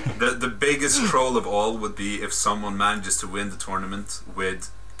 The biggest troll of all would be if someone manages to win the tournament with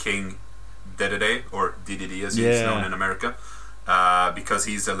King Dedede, or DDD as he's known in America, because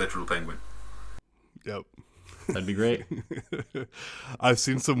he's a literal penguin. Yep. That'd be great. I've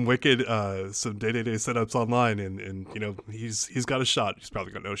seen some wicked some day-to-day setups online, and he's got a shot. He's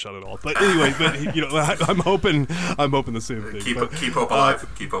probably got no shot at all. But anyway, I'm hoping the same thing. Keep hope alive.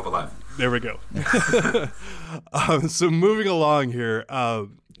 Keep hope alive. There we go. So moving along here,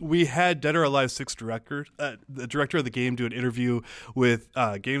 we had Dead or Alive 6 director, the director of the game, do an interview with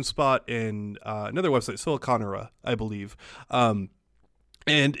GameSpot and another website, Siliconera, I believe.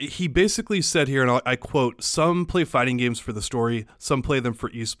 And he basically said here, and I quote, "Some play fighting games for the story, some play them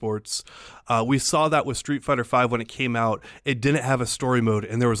for esports. We saw that with Street Fighter V when it came out. It didn't have a story mode,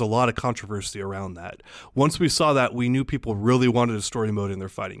 and there was a lot of controversy around that. Once we saw that, we knew people really wanted a story mode in their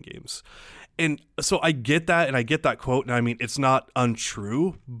fighting games." And so I get that, and I get that quote, and I mean, it's not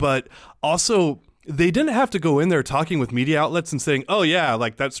untrue, but also they didn't have to go in there talking with media outlets and saying, "Oh yeah,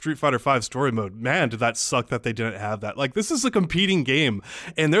 that Street Fighter V story mode, man, did that suck that they didn't have that." This is a competing game,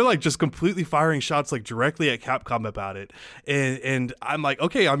 and they're just completely firing shots directly at Capcom about it. And I'm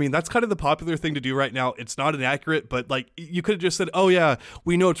okay, I mean, that's kind of the popular thing to do right now. It's not inaccurate, but you could have just said, "Oh yeah,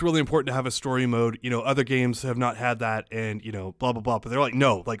 we know it's really important to have a story mode. Other games have not had that, and blah blah blah." But they're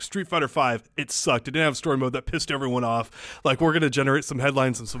no, Street Fighter V, it sucked. It didn't have a story mode. That pissed everyone off. We're gonna generate some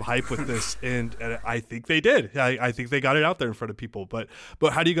headlines and some hype with this, and I think they did. I think they got it out there in front of people. But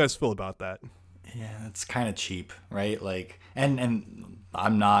how do you guys feel about that? Yeah, it's kind of cheap, right? And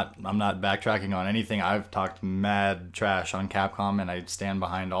I'm not backtracking on anything. I've talked mad trash on Capcom, and I stand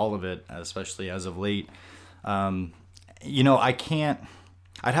behind all of it, especially as of late. I can't.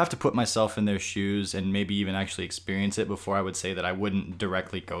 I'd have to put myself in their shoes and maybe even actually experience it before I would say that I wouldn't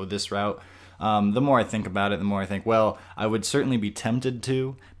directly go this route. The more I think about it, the more I think, well, I would certainly be tempted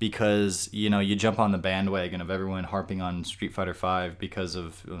to, because you jump on the bandwagon of everyone harping on Street Fighter V because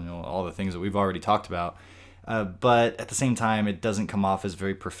of all the things that we've already talked about. But at the same time, it doesn't come off as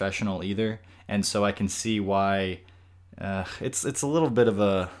very professional either, and so I can see why. It's a little bit of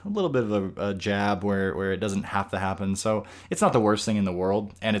a jab where it doesn't have to happen. So it's not the worst thing in the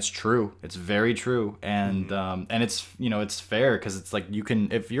world, and it's true. It's very true, and and it's fair, because it's like, you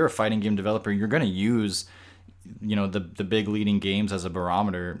can, if you're a fighting game developer, you're gonna use the big leading games as a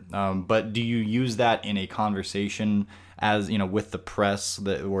barometer. But do you use that in a conversation as with the press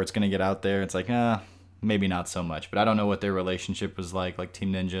where it's gonna get out there? It's like maybe not so much. But I don't know what their relationship was like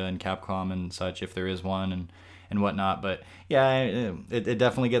Team Ninja and Capcom and such, if there is one, and whatnot. But yeah, it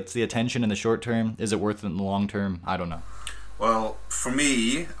definitely gets the attention in the short term. Is it worth it in the long term? I don't know. Well, for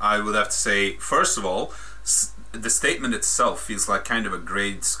me, I would have to say, first of all, the statement itself feels like kind of a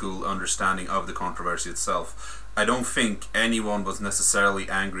grade school understanding of the controversy itself. I don't think anyone was necessarily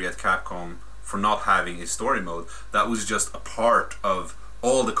angry at Capcom for not having a story mode. That was just a part of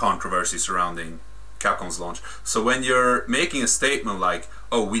all the controversy surrounding Capcom's launch. So when you're making a statement like,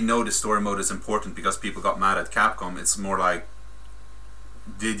 oh, we know the story mode is important because people got mad at Capcom, it's more like,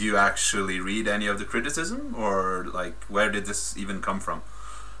 did you actually read any of the criticism, or like, where did this even come from?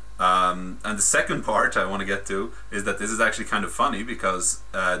 And the second part I want to get to is that this is actually kind of funny, because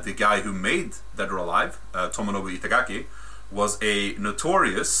the guy who made Dead or Alive, Tomonobu Itagaki, was a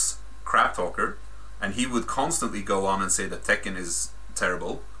notorious crap talker, and he would constantly go on and say that Tekken is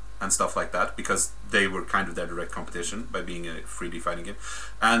terrible and stuff like that, because they were kind of their direct competition by being a 3D fighting game.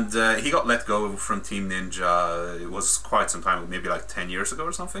 And he got let go from Team Ninja, it was quite some time, maybe like 10 years ago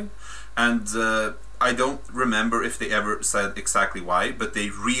or something. And I don't remember if they ever said exactly why, but they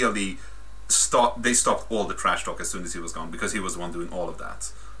really stopped all the trash talk as soon as he was gone, because he was the one doing all of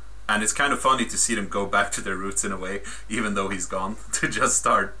that. And it's kind of funny to see them go back to their roots in a way, even though he's gone, to just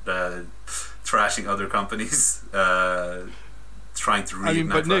start trashing other companies, trying to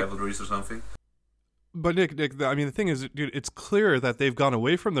reignite rivalries or something. But Nick, I mean, the thing is, dude, it's clear that they've gone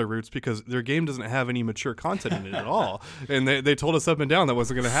away from their roots, because their game doesn't have any mature content in it at all. And they told us up and down that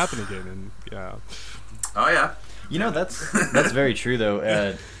wasn't going to happen again. And yeah. Oh yeah. That's very true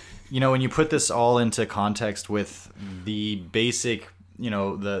though. When you put this all into context with the basic,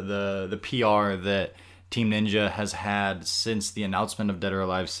 the PR that Team Ninja has had since the announcement of Dead or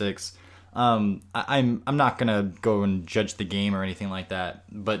Alive 6. I'm not gonna go and judge the game or anything like that,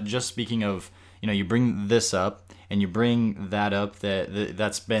 but just speaking of, you bring this up and you bring that up,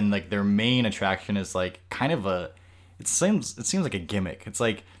 that's been like their main attraction, is like kind of it seems like a gimmick. It's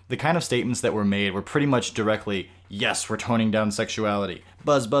like the kind of statements that were made were pretty much directly, yes, we're toning down sexuality,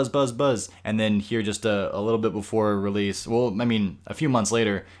 buzz, buzz, buzz, buzz, and then here just a little bit before release, well, I mean, a few months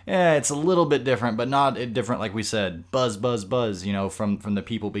later, it's a little bit different, but not different like we said, buzz, buzz, buzz, from the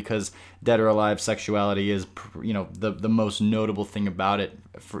people, because Dead or Alive sexuality is, the most notable thing about it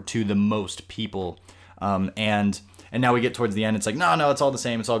to the most people, and now we get towards the end, it's like, no, it's all the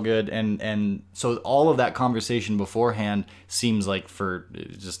same, it's all good. And so all of that conversation beforehand seems like for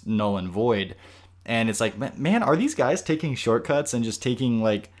just null and void. And it's like, man, are these guys taking shortcuts and just taking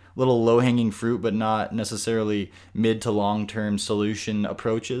like little low-hanging fruit, but not necessarily mid to long-term solution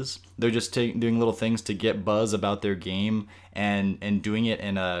approaches? They're just doing little things to get buzz about their game, and doing it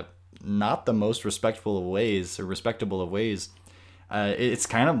in a not the most respectable of ways. It's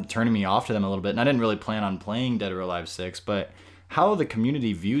kind of turning me off to them a little bit. And I didn't really plan on playing Dead or Alive 6, but how the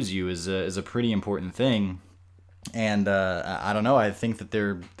community views you is a pretty important thing. And I don't know. I think that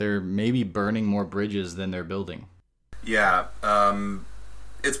they're maybe burning more bridges than they're building. Yeah,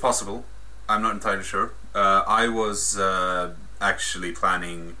 it's possible. I'm not entirely sure. I was actually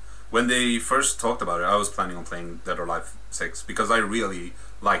planning, when they first talked about it, I was planning on playing Dead or Alive 6, because I really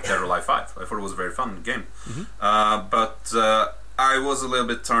liked Dead or Alive 5. I thought it was a very fun game. Mm-hmm. But I was a little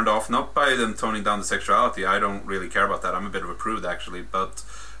bit turned off, not by them toning down the sexuality. I don't really care about that. I'm a bit of a prude, actually. But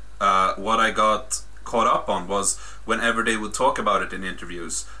what I got caught up on was, whenever they would talk about it in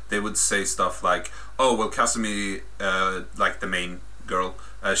interviews, they would say stuff like, oh, well, Kasumi, like the main girl,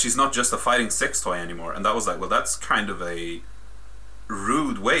 she's not just a fighting sex toy anymore. And that was like, well, that's kind of a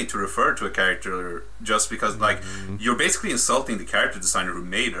rude way to refer to a character, just because like you're basically insulting the character designer who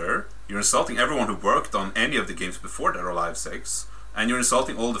made her, you're insulting everyone who worked on any of the games before Dead or Alive 6, and you're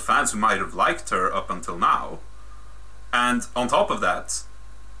insulting all the fans who might have liked her up until now. And on top of that,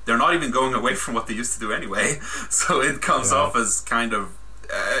 they're not even going away from what they used to do anyway, so it comes off as kind of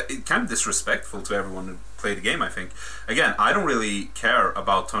disrespectful to everyone who played the game, I think. Again, I don't really care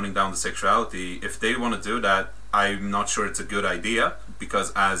about toning down the sexuality. If they want to do that, I'm not sure it's a good idea,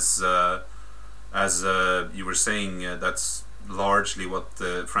 because as as you were saying, that's largely what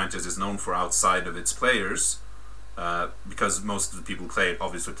the franchise is known for outside of its players, because most of the people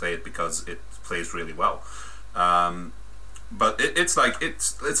obviously play it because it plays really well. But it's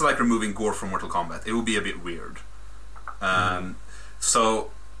like removing gore from Mortal Kombat. It will be a bit weird.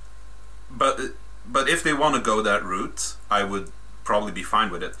 So, but if they want to go that route, I would probably be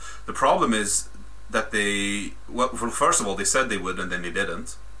fine with it. The problem is that first of all, they said they would and then they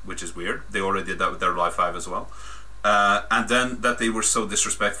didn't, which is weird. They already did that with Dead or Alive 5 as well. And then that they were so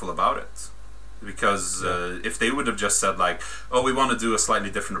disrespectful about it. Because if they would have just said like, oh, we want to do a slightly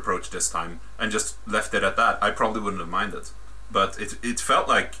different approach this time, and just left it at that, I probably wouldn't have minded. But it felt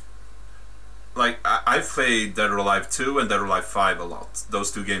like I've played Dead or Alive 2 and Dead or Alive 5 a lot.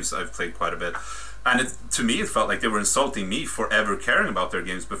 Those two games I've played quite a bit. And to me it felt like they were insulting me for ever caring about their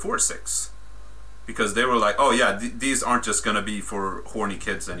games before 6. Because they were like, oh yeah, these aren't just going to be for horny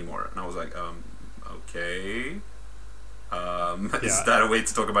kids anymore. And I was like, okay. Is that a way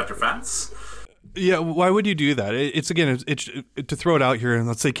to talk about your fans? Yeah, why would you do that? It's to throw it out here, and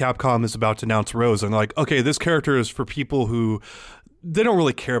let's say Capcom is about to announce Rose, and like, okay, this character is for people who they don't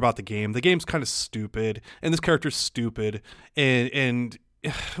really care about the game. The game's kind of stupid, and this character's stupid, and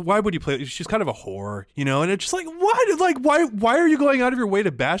why would you play it? She's kind of a whore, you know? And it's just like, why are you going out of your way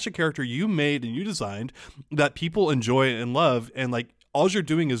to bash a character you made and you designed that people enjoy and love, and like all you're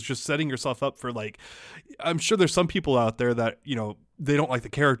doing is just setting yourself up for like, I'm sure there's some people out there that, you know, they don't like the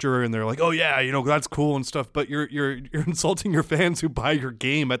character and they're like, oh yeah, you know, that's cool and stuff, but you're insulting your fans who buy your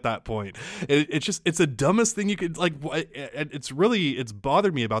game at that point. It's the dumbest thing you could like. It's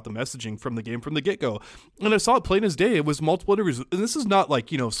bothered me about the messaging from the game from the get-go. And I saw it plain as day. It was multiple interviews, and this is not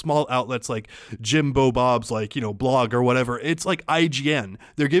like, you know, small outlets like Jimbo Bob's like, you know, blog or whatever. It's like IGN.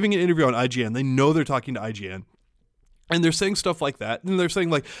 They're giving an interview on IGN. They know they're talking to IGN. And they're saying stuff like that. And they're saying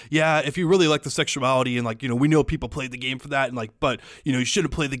like, yeah, if you really like the sexuality and like, you know, we know people played the game for that and like, but you know, you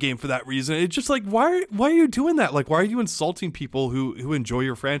shouldn't play the game for that reason. It's just like, why are you doing that? Like, why are you insulting people who enjoy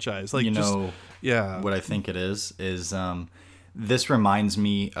your franchise? Like, you know, just, yeah. What I think it is this reminds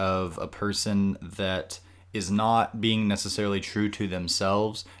me of a person that is not being necessarily true to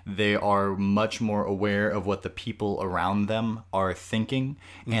themselves. They are much more aware of what the people around them are thinking,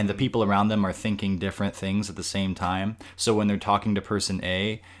 and the people around them are thinking different things at the same time. So when they're talking to person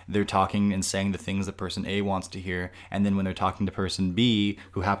A, they're talking and saying the things that person A wants to hear, and then when they're talking to person B,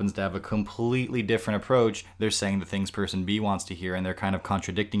 who happens to have a completely different approach, they're saying the things person B wants to hear, and they're kind of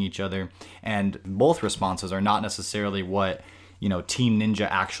contradicting each other. And both responses are not necessarily what, you know, Team Ninja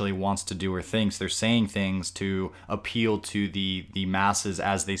actually wants to do or thinks. They're saying things to appeal to the masses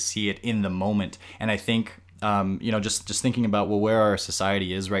as they see it in the moment. And I think, you know, just thinking about, well, where our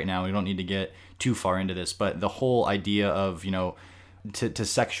society is right now, we don't need to get too far into this, but the whole idea of, you know, to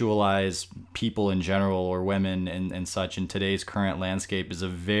sexualize people in general or women and such in today's current landscape is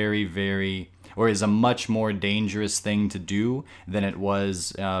is a much more dangerous thing to do than it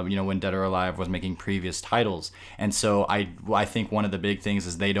was, you know, when Dead or Alive was making previous titles. And so I think one of the big things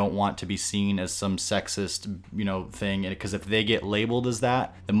is they don't want to be seen as some sexist, you know, thing, because if they get labeled as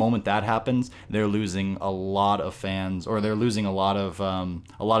that, the moment that happens, they're losing a lot of fans, or they're losing a lot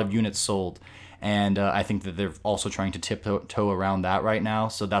of units sold. And I think that they're also trying to tiptoe around that right now.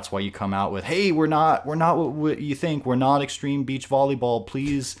 So that's why you come out with, hey, we're not what you think. We're not extreme beach volleyball.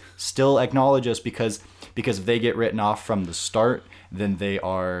 Please still acknowledge us, because if they get written off from the start, then they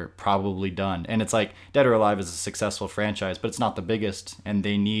are probably done. And it's like Dead or Alive is a successful franchise, but it's not the biggest, and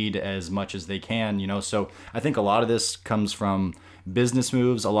they need as much as they can, you know. So I think a lot of this comes from business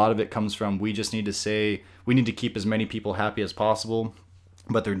moves. A lot of it comes from, we just need to say, we need to keep as many people happy as possible.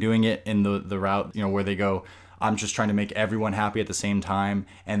 But they're doing it in the route, you know, where they go, I'm just trying to make everyone happy at the same time,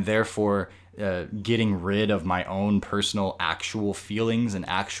 and therefore getting rid of my own personal actual feelings and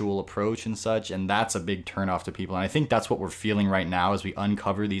actual approach and such. And that's a big turnoff to people. And I think that's what we're feeling right now as we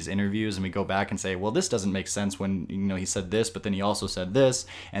uncover these interviews and we go back and say, well, this doesn't make sense when, you know, he said this, but then he also said this,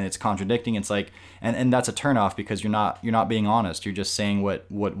 and it's contradicting. It's like, and that's a turnoff, because you're not being honest. You're just saying what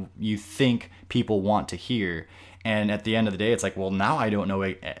you think people want to hear. And at the end of the day, it's like, well, now I don't know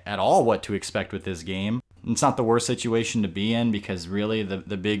at all what to expect with this game. It's not the worst situation to be in, because really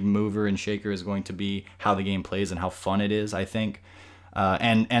the big mover and shaker is going to be how the game plays and how fun it is, I think.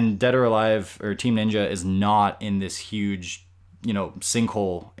 And Dead or Alive, or Team Ninja, is not in this huge, you know,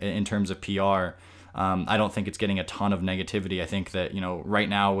 sinkhole in terms of PR. I don't think it's getting a ton of negativity. I think that, you know, right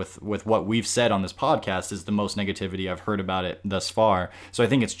now with what we've said on this podcast is the most negativity I've heard about it thus far. So I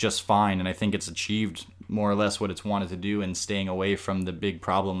think it's just fine, and I think it's achieved more or less what it's wanted to do, and staying away from the big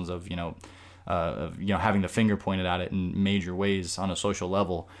problems of, having the finger pointed at it in major ways on a social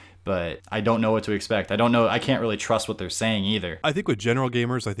level. but I don't know what to expect. I can't really trust what they're saying either. I think with general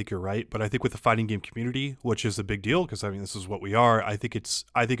gamers, I think you're right, but I think with the fighting game community, which is a big deal because I mean this is what we are. I think it's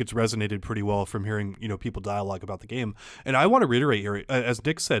resonated pretty well from hearing people dialogue about the game. And I want to reiterate here, as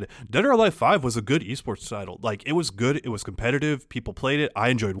Nick said, Dead or Alive 5 was a good esports title. Like it was good, it was competitive, people played it. I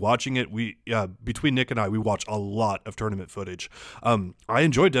enjoyed watching it. We between Nick and I, we watched a lot of tournament footage. I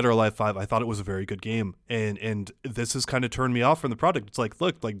enjoyed Dead or Alive 5. I thought it was a very good game, and this has kind of turned me off from the product. It's like,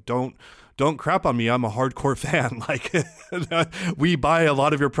 look, like don't crap on me. I'm a hardcore fan. Like we buy a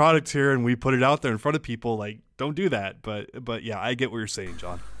lot of your products here and we put it out there in front of people. Like don't do that. But yeah, I get what you're saying,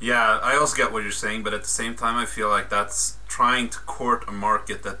 John. Yeah, I also get what you're saying, but at the same time, I feel like that's trying to court a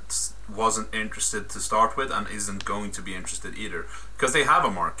market that wasn't interested to start with and isn't going to be interested either, because they have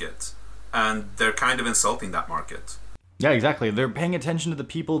a market and they're kind of insulting that market. Yeah, exactly. They're paying attention to the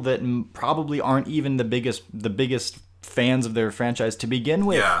people that probably aren't even the biggest fans of their franchise to begin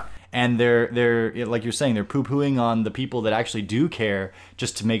with. Yeah. And they're like you're saying, they're poo-pooing on the people that actually do care,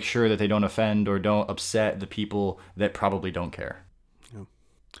 just to make sure that they don't offend or don't upset the people that probably don't care. Yeah.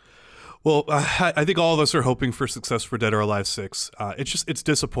 Well, I think all of us are hoping for success for Dead or Alive 6. It's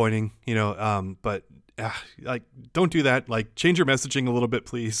disappointing, but like don't do that. Like change your messaging a little bit,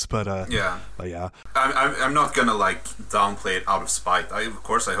 please. But yeah. I'm not gonna like downplay it out of spite. Of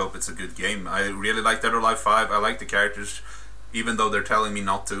course I hope it's a good game. I really like Dead or Alive 5. I like the characters, even though they're telling me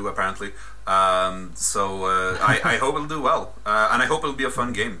not to, apparently. I hope it'll do well, and I hope it'll be a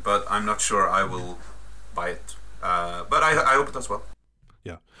fun game. But I'm not sure I will buy it. But I hope it does well.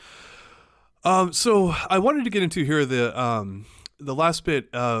 Yeah. So I wanted to get into here the last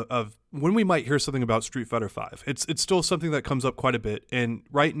bit of when we might hear something about Street Fighter V. It's still something that comes up quite a bit, and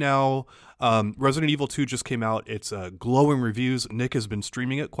right now Resident Evil 2 just came out. It's glowing reviews. Nick has been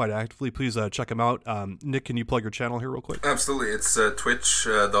streaming it quite actively. Please check him out. Nick, can you plug your channel here real quick? Absolutely. It's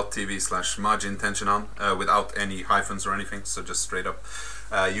twitch.tv/MajinTensionan without any hyphens or anything, so just straight up.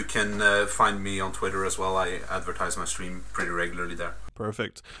 You can find me on Twitter as well. I advertise my stream pretty regularly there.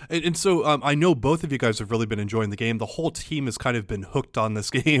 Perfect. And so I know both of you guys have really been enjoying the game. The whole team has kind of been hooked on this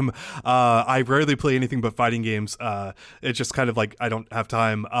game. I rarely play anything but fighting games. It's just kind of like I don't have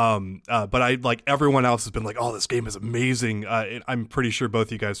time. But I like everyone else has been like, oh, this game is amazing. I'm pretty sure both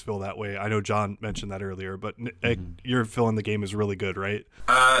of you guys feel that way. I know John mentioned that earlier, but you're feeling the game is really good, right?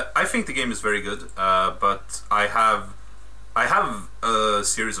 I think the game is very good, but I have a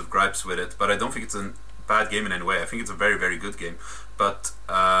series of gripes with it, but I don't think it's a bad game in any way. I think it's a very, very good game. But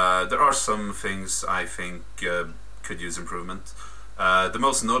there are some things I think could use improvement. The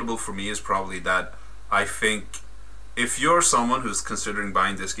most notable for me is probably that I think if you're someone who's considering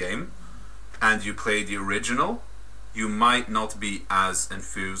buying this game and you play the original, you might not be as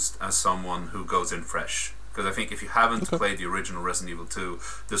enthused as someone who goes in fresh. Because I think if you haven't played the original Resident Evil 2,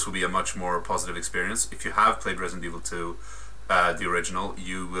 this will be a much more positive experience. If you have played Resident Evil 2, the original,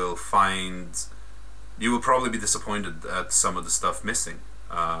 you will probably be disappointed at some of the stuff missing,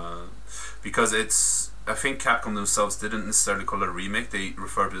 because I think Capcom themselves didn't necessarily call it a remake. They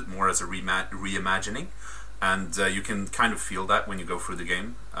referred to it more as a reimagining, and you can kind of feel that when you go through the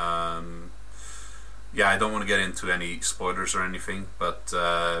game. I don't want to get into any spoilers or anything, but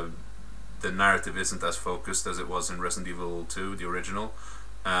the narrative isn't as focused as it was in Resident Evil 2, the original.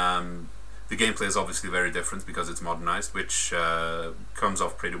 The gameplay is obviously very different because it's modernized, which comes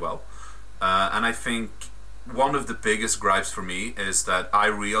off pretty well. And I think one of the biggest gripes for me is that I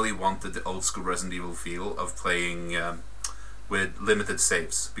really wanted the old school Resident Evil feel of playing with limited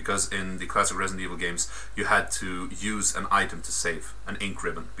saves, because in the classic Resident Evil games you had to use an item to save, an ink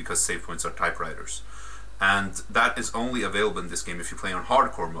ribbon, because save points are typewriters. And that is only available in this game if you play on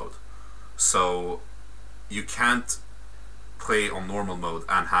hardcore mode. So you can't play on normal mode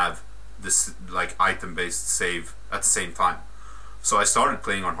and have this like item-based save at the same time. So I started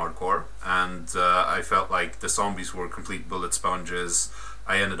playing on hardcore, and I felt like the zombies were complete bullet sponges.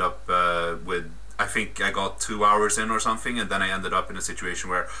 I ended up I think I got 2 hours in or something, and then I ended up in a situation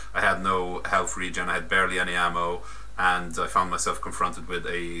where I had no health regen, I had barely any ammo, and I found myself confronted with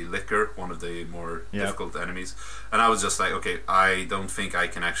a Licker, one of the more difficult enemies. And I was just like, okay, I don't think I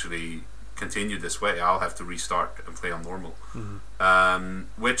can actually continue this way. I'll have to restart and play on normal.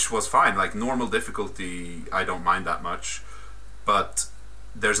 Which was fine. Like, normal difficulty, I don't mind that much. But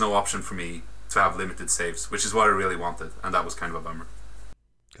there's no option for me to have limited saves, which is what I really wanted, and that was kind of a bummer.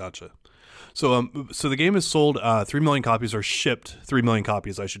 Gotcha. So the game is sold 3 million copies, or shipped 3 million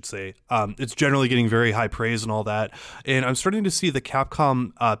copies, I should say. It's generally getting very high praise and all that. And I'm starting to see the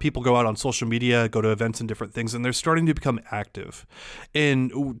Capcom people go out on social media, go to events and different things, and they're starting to become active.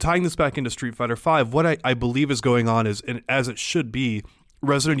 And tying this back into Street Fighter V, what I believe is going on is, and as it should be,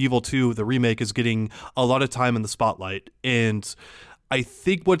 Resident Evil 2, the remake, is getting a lot of time in the spotlight. And I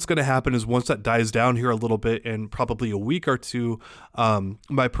think what's going to happen is once that dies down here a little bit, in probably a week or two,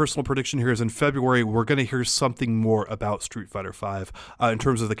 my personal prediction here is in February, we're going to hear something more about Street Fighter V in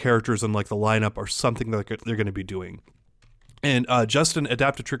terms of the characters and like the lineup or something that they're going to be doing. And Justin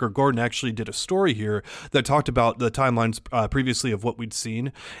Adaptive Trigger Gordon actually did a story here that talked about the timelines previously of what we'd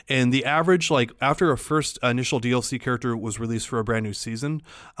seen. And the average, like after a first initial DLC character was released for a brand new season,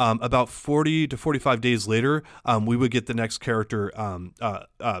 about 40 to 45 days later, we would get the next character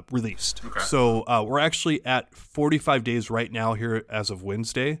released. Okay. So we're actually at 45 days right now here as of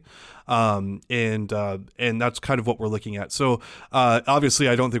Wednesday. And that's kind of what we're looking at. So obviously,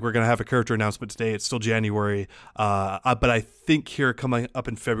 I don't think we're going to have a character announcement today. It's still January, but I think here coming up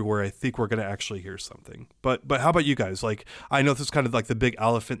in February, I think we're going to actually hear something. But how about you guys? Like, I know this is kind of like the big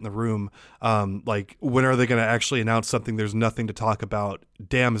elephant in the room. Like, when are they going to actually announce something? There's nothing to talk about.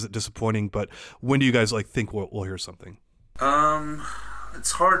 Damn, is it disappointing? But when do you guys like think we'll hear something?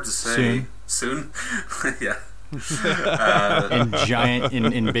 It's hard to say. Soon? Yeah.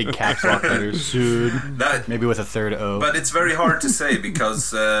 in big caps lock letters, soon. Maybe with a third O. But it's very hard to say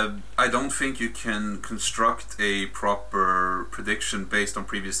because I don't think you can construct a proper prediction based on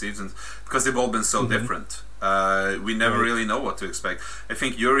previous seasons because they've all been so different. We never really know what to expect. I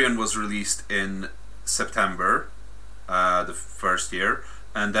think Urien was released in September, the first year,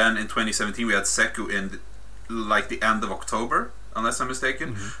 and then in 2017 we had Seku in like the end of October, unless I'm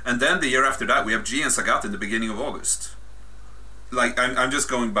mistaken. And then the year after that, we have G and Sagat in the beginning of August. Like, I'm just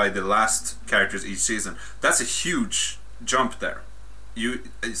going by the last characters each season. That's a huge jump there.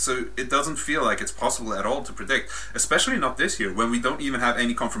 So it doesn't feel like it's possible at all to predict, especially not this year, when we don't even have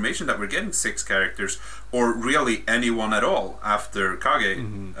any confirmation that we're getting 6 characters, or really anyone at all after Kage.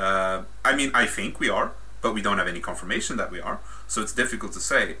 I mean, I think we are, but we don't have any confirmation that we are, so it's difficult to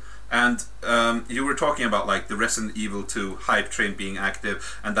say. And you were talking about like the Resident Evil 2 hype train being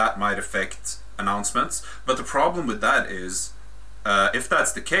active, and that might affect announcements. But the problem with that is, if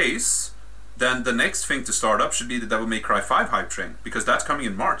that's the case, then the next thing to start up should be the Devil May Cry 5 hype train, because that's coming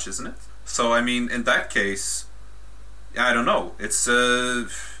in March, isn't it? So I mean, in that case, I don't know. It's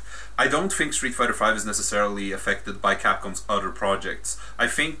I don't think Street Fighter V is necessarily affected by Capcom's other projects. I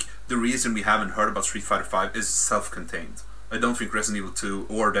think the reason we haven't heard about Street Fighter V is self-contained. I don't think Resident Evil 2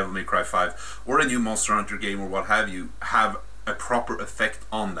 or Devil May Cry 5 or a new Monster Hunter game or what have you have a proper effect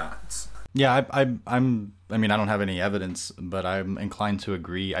on that. Yeah, I mean, I don't have any evidence, but I'm inclined to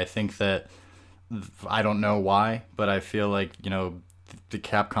agree. I think that, I don't know why, but I feel like, you know, the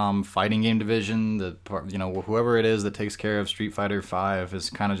Capcom fighting game division, whoever it is that takes care of Street Fighter V is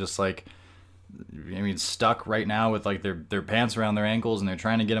kind of just like, I mean, stuck right now with like their pants around their ankles, and they're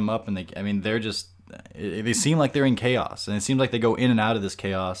trying to get them up, and they're just, they seem like they're in chaos, and it seems like they go in and out of this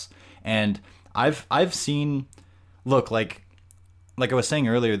chaos. And I've seen, look, like I was saying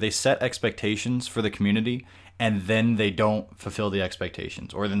earlier, they set expectations for the community, and then they don't fulfill the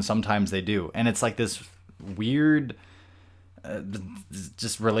expectations, or then sometimes they do, and it's like this weird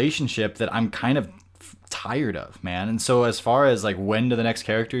just relationship that I'm kind of tired of, man. And so as far as like when do the next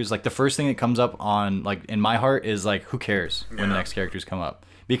characters, like the first thing that comes up on like in my heart is like, who cares when the next characters come up?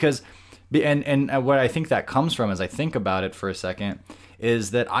 Because and what I think that comes from, as I think about it for a second, is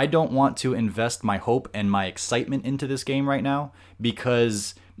that I don't want to invest my hope and my excitement into this game right now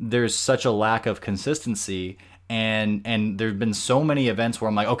because there's such a lack of consistency. And there have been so many events where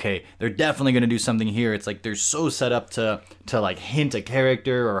I'm like, okay, they're definitely going to do something here. It's like they're so set up to like hint a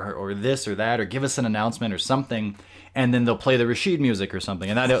character or this or that, or give us an announcement or something. And then they'll play the Rashid music or something.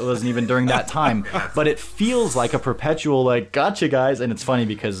 And that wasn't even during that time. But it feels like a perpetual, like, gotcha, guys. And it's funny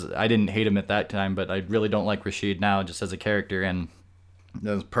because I didn't hate him at that time, but I really don't like Rashid now just as a character. And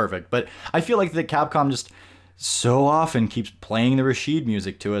that was perfect. But I feel like the Capcom just so often keeps playing the Rashid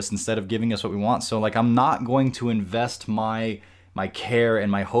music to us instead of giving us what we want. So, like, I'm not going to invest my care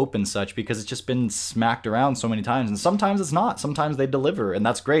and my hope and such because it's just been smacked around so many times. And sometimes it's not. Sometimes they deliver, and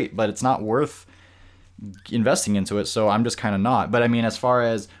that's great. But it's not worth investing into it, so I'm just kind of not. But I mean, as far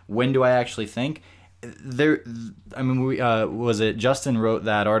as when do I actually think there, I mean, was it Justin wrote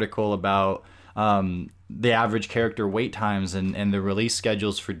that article about the average character wait times and the release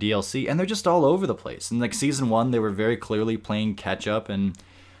schedules for DLC, and they're just all over the place. And like season 1, they were very clearly playing catch up, and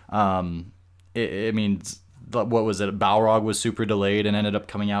I mean, what was it? Balrog was super delayed and ended up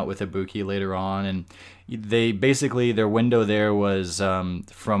coming out with Ibuki later on, and they basically, their window there was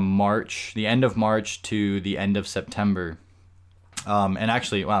from March, the end of March to the end of September. And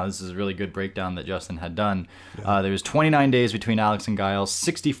actually, wow, this is a really good breakdown that Justin had done. Yeah. There was 29 days between Alex and Guile,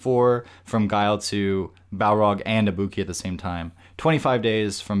 64 from Guile to Balrog and Ibuki at the same time, 25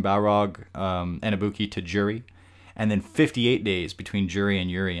 days from Balrog and Ibuki to Juri, and then 58 days between Juri and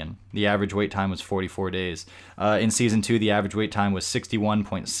Urien. The average wait time was 44 days. In Season 2, the average wait time was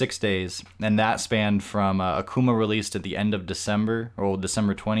 61.6 days, and that spanned from Akuma released at the end of December, or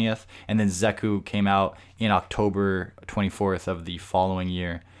December 20th, and then Zeku came out in October 24th of the following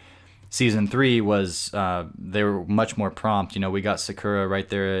year. Season 3 was, they were much more prompt. We got Sakura right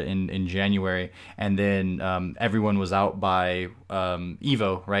there in January, and then everyone was out by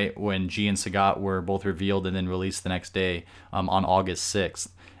EVO, right, when G and Sagat were both revealed and then released the next day on August 6th.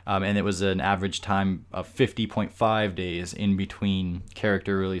 And it was an average time of 50.5 days in between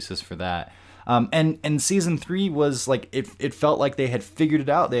character releases for that. And Season 3 was like, it felt like they had figured it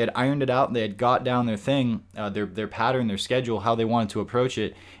out. They had ironed it out. They had got down their thing, their pattern, their schedule, how they wanted to approach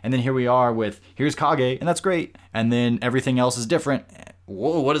it. And then here we are with, here's Kage, and that's great. And then everything else is different.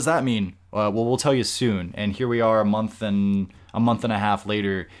 Whoa, what does that mean? Well, we'll tell you soon. And here we are a month and a half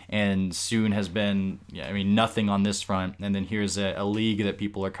later, and soon has been, nothing on this front. And then here's a league that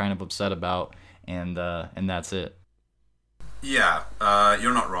people are kind of upset about, and that's it. Yeah,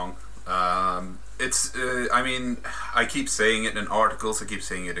 you're not wrong. I keep saying it in articles, I keep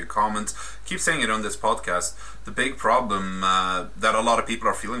saying it in comments, I keep saying it on this podcast. The big problem that a lot of people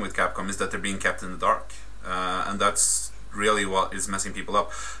are feeling with Capcom is that they're being kept in the dark, and that's really what is messing people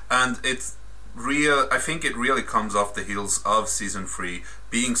up. And I think it really comes off the heels of Season 3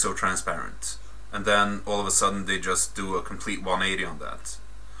 being so transparent, and then all of a sudden they just do a complete 180 on that.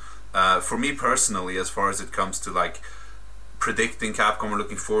 For me personally, as far as it comes to like predicting Capcom or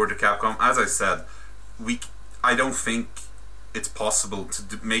looking forward to Capcom, as I said, I don't think it's possible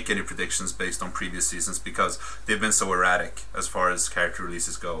to make any predictions based on previous seasons because they've been so erratic as far as character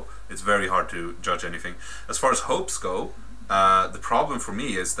releases go. It's very hard to judge anything. As far as hopes go, the problem for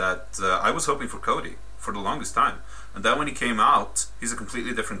me is that I was hoping for Cody for the longest time, and then when he came out, he's a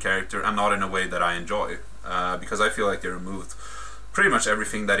completely different character, and not in a way that I enjoy, because I feel like they removed pretty much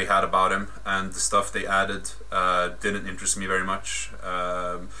everything that he had about him, and the stuff they added didn't interest me very much.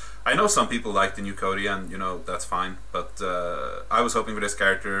 I know some people like the new Cody, and that's fine, but I was hoping for this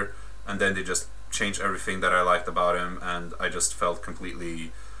character, and then they just changed everything that I liked about him, and I just felt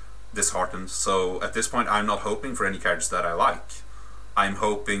completely disheartened. So at this point, I'm not hoping for any characters that I like. I'm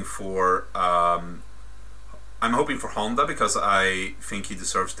hoping for Honda because I think he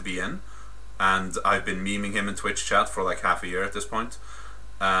deserves to be in. And I've been memeing him in Twitch chat for like half a year at this point.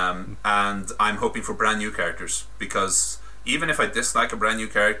 And I'm hoping for brand new characters, because even if I dislike a brand new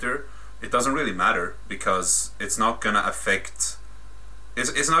character, it doesn't really matter, because it's not going to affect...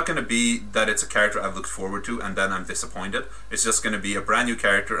 It's not going to be that it's a character I've looked forward to and then I'm disappointed. It's just going to be a brand new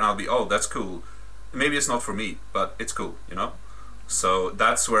character and I'll be, oh, that's cool. Maybe it's not for me, but it's cool, So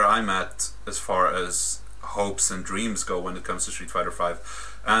that's where I'm at as far as hopes and dreams go when it comes to Street Fighter V.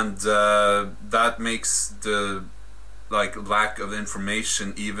 And that makes the lack of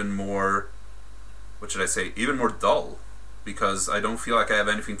information even more, even more dull, because I don't feel like I have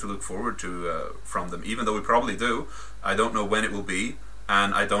anything to look forward to from them, even though we probably do. I don't know when it will be,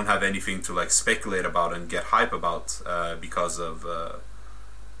 and I don't have anything to speculate about and get hype about because of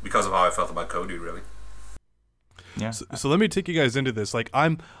how I felt about Cody, really. Yeah. So let me take you guys into this.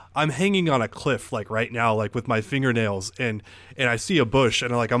 I'm hanging on a cliff right now, with my fingernails, and I see a bush,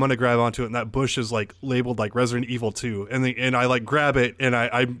 and I'm gonna grab onto it, and that bush is labeled Resident Evil 2, and I grab it, and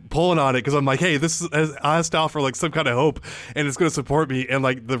I'm pulling on it because I'm hey, this is asked out for some kind of hope, and it's gonna support me, and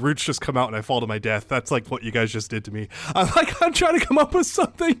the roots just come out and I fall to my death. That's what you guys just did to me. I'm trying to come up with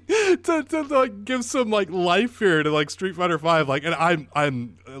something to give some life here to Street Fighter 5, and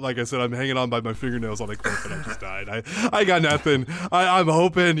I'm like I said, I'm hanging on by my fingernails on a cliff, and I just died. I got nothing. I'm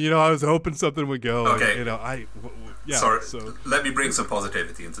hoping. I was hoping something would go. Okay. Yeah. Sorry. So let me bring some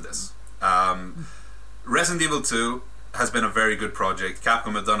positivity into this. Resident Evil 2 has been a very good project.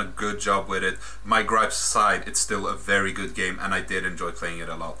 Capcom have done a good job with it. My gripes aside, it's still a very good game, and I did enjoy playing it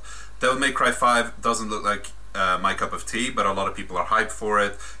a lot. Devil May Cry 5 doesn't look like my cup of tea, but a lot of people are hyped for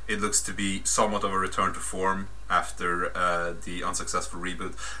it. It looks to be somewhat of a return to form after the unsuccessful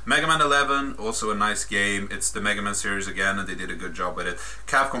reboot. Mega Man 11, also a nice game. It's the Mega Man series again, and they did a good job with it.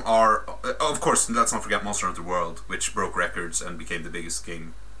 Capcom are, of course, let's not forget Monster Hunter World, which broke records and became the biggest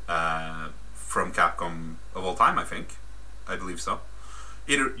game from Capcom of all time, I think. I believe so.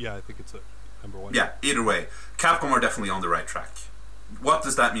 Yeah, I think it's number one. Yeah, either way, Capcom are definitely on the right track. What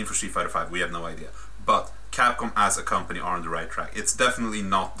does that mean for Street Fighter V? We have no idea. But Capcom as a company are on the right track. It's definitely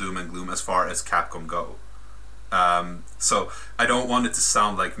not doom and gloom as far as Capcom go. So I don't want it to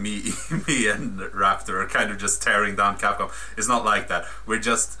sound like me and Raptor are kind of just tearing down Capcom. It's not like that.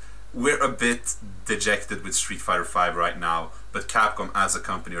 We're a bit dejected with Street Fighter V right now but Capcom as a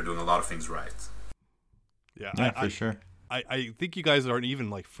company are doing a lot of things right. Yeah, for sure. I think you guys aren't even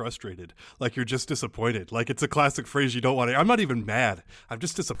like frustrated. Like you're just disappointed. Like it's a classic phrase you don't want to. I'm not even mad. I'm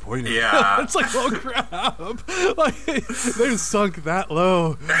just disappointed. Yeah. It's like, oh crap. Like they've sunk that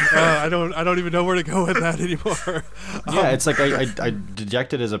low. I don't even know where to go with that anymore. Yeah, it's like I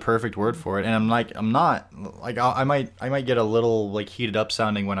dejected is a perfect word for it, and I'm not like I might get a little like heated up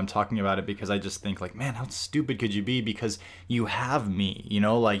sounding when I'm talking about it, because I just think like, man, how stupid could you be? Because you have me, you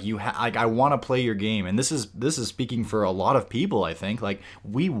know, like like I want to play your game, and this is speaking for a lot of people. I think like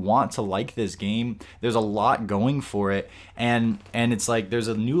we want to like this game. There's a lot going for it, and it's like there's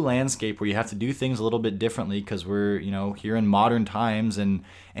a new landscape where you have to do things a little bit differently because we're, you know, here in modern times, and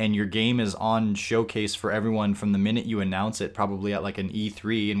your game is on showcase for everyone from the minute you announce it, probably at like an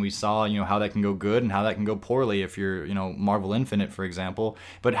E3, and we saw, you know, how that can go good and how that can go poorly if you're, you know, Marvel Infinite, for example,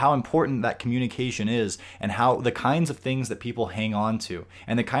 but how important that communication is, and how the kinds of things that people hang on to,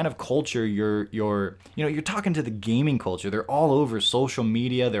 and the kind of culture you're talking to the gaming culture. They're all over social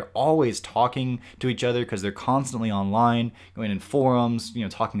media. They're always talking to each other because they're constantly online, going in forums, you know,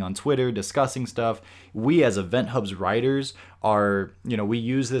 talking on Twitter, discussing stuff. We as Event Hub's writers are, you know, we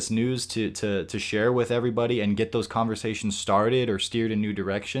use this news to share with everybody and get those conversations started or steered in new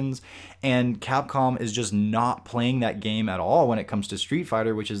directions. And Capcom is just not playing that game at all when it comes to Street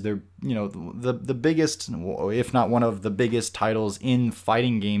Fighter, which is their, you know, the biggest, if not one of the biggest titles in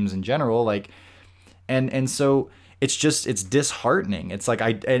fighting games in general. Like, and so it's disheartening. It's like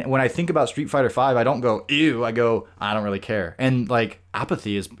and when I think about Street Fighter 5, I don't go ew, I go I don't really care. And like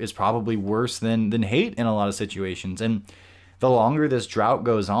apathy is probably worse than hate in a lot of situations. And the longer this drought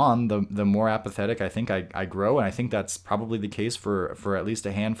goes on, the more apathetic I think I grow, and I think that's probably the case for at least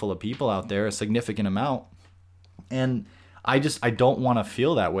a handful of people out there, a significant amount. And I don't want to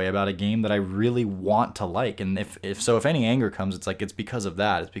feel that way about a game that I really want to like. And if any anger comes, it's like it's because of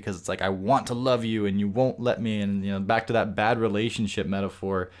that. It's because it's like I want to love you and you won't let me, and you know, back to that bad relationship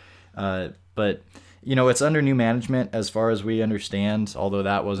metaphor. But you know, it's under new management as far as we understand, although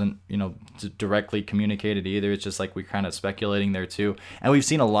that wasn't, you know, directly communicated either. It's just like we're kind of speculating there too. And we've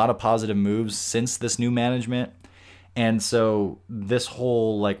seen a lot of positive moves since this new management. And so this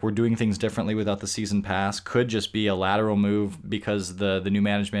whole, like, we're doing things differently without the season pass could just be a lateral move because the new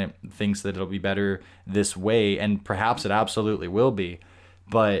management thinks that it'll be better this way, and perhaps it absolutely will be.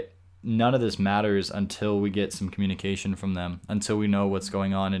 But none of this matters until we get some communication from them, until we know what's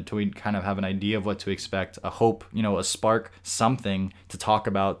going on, until we kind of have an idea of what to expect, a hope, you know, a spark, something to talk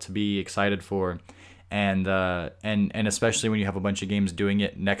about, to be excited for. And especially when you have a bunch of games doing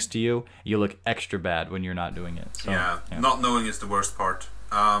it next to you, you look extra bad when you're not doing it. So, yeah, not knowing is the worst part.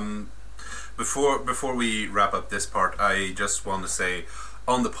 Before we wrap up this part, I just want to say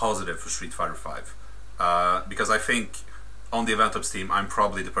on the positive for Street Fighter V, because I think on the Event Hub's team, I'm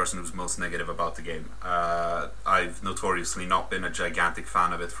probably the person who's most negative about the game. I've notoriously not been a gigantic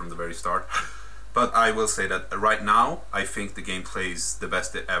fan of it from the very start. But I will say that right now, I think the game plays the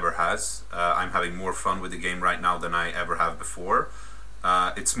best it ever has. I'm having more fun with the game right now than I ever have before.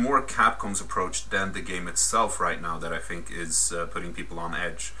 It's more Capcom's approach than the game itself right now that I think is putting people on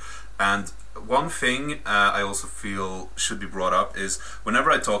edge. And one thing I also feel should be brought up is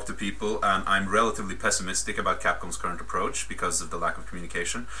whenever I talk to people and I'm relatively pessimistic about Capcom's current approach because of the lack of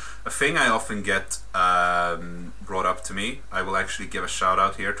communication, a thing I often get brought up to me, I will actually give a shout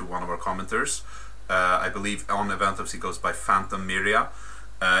out here to one of our commenters. I believe on Event Hubs he goes by Phantom Miria.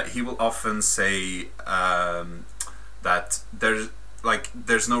 He will often say that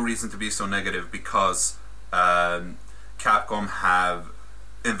there's no reason to be so negative because Capcom have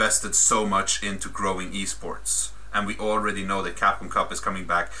invested so much into growing esports, and we already know that Capcom Cup is coming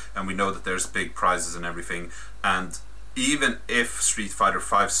back, and we know that there's big prizes and everything, and even if Street Fighter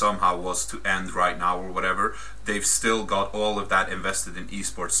V somehow was to end right now or whatever, they've still got all of that invested in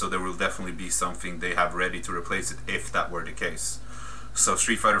esports, so there will definitely be something they have ready to replace it if that were the case. So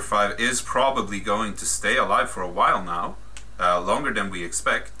Street Fighter V is probably going to stay alive for a while now, longer than we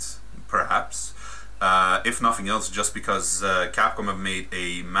expect, perhaps. If nothing else, just because Capcom have made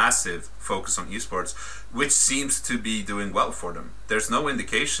a massive focus on esports, which seems to be doing well for them. There's no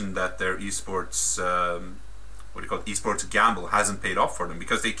indication that their esports, esports gamble hasn't paid off for them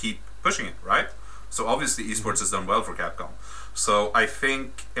because they keep pushing it, right? So obviously esports has done well for Capcom. So I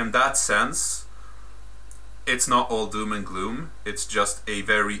think in that sense, it's not all doom and gloom. It's just a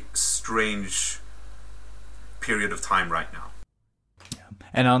very strange period of time right now.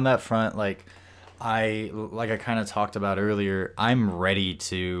 And on that front, like, I kind of talked about earlier, I'm ready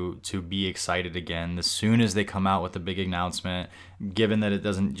to be excited again as soon as they come out with a big announcement, given that it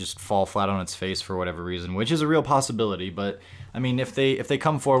doesn't just fall flat on its face for whatever reason, which is a real possibility. But I mean, if they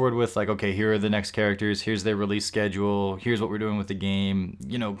come forward with like, okay, here are the next characters, here's their release schedule, here's what we're doing with the game,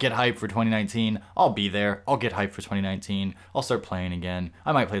 get hyped for 2019, I'll be there. I'll get hyped for 2019. I'll start playing again.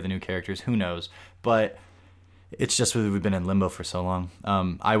 I might play the new characters, who knows? But it's just we've been in limbo for so long.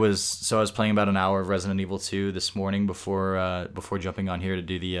 I was playing about an hour of Resident Evil 2 this morning before jumping on here to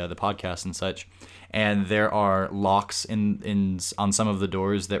do the podcast and such. And there are locks in on some of the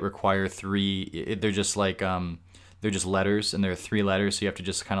doors that require three. They're just like they're just letters, and there are three letters, so you have to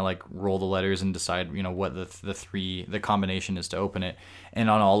just kind of like roll the letters and decide what the combination is to open it. And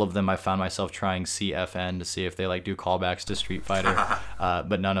on all of them, I found myself trying CFN to see if they like do callbacks to Street Fighter,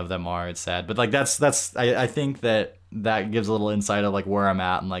 but none of them are. It's sad, but like that's I think that gives a little insight of like where I'm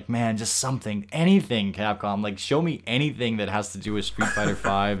at, and like, man, just something, anything, Capcom, like show me anything that has to do with Street Fighter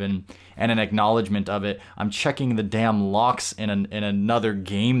 5 and an acknowledgement of it. I'm checking the damn locks in another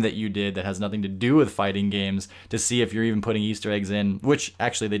game that you did that has nothing to do with fighting games to see if you're even putting Easter eggs in, which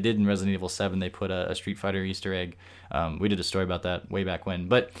actually they did in Resident Evil 7. They put a Street Fighter Easter egg. We did a story about that way back when.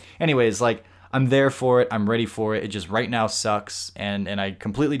 But anyways, like, I'm there for it. I'm ready for it. It just right now sucks, and I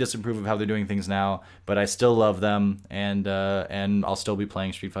completely disapprove of how they're doing things now. But I still love them, and I'll still be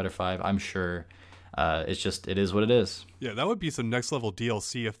playing Street Fighter 5, I'm sure. It's just, it is what it is. Yeah, that would be some next level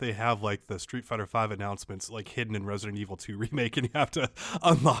DLC if they have like the Street Fighter 5 announcements like hidden in Resident Evil 2 remake, and you have to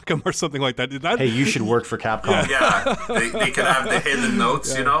unlock them or something like that. Hey, you should work for Capcom. Yeah, they could have the hidden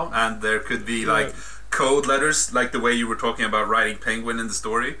notes, and there could be like code letters, like the way you were talking about writing Penguin in the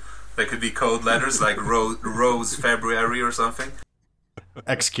story. There could be code letters like Rose February or something.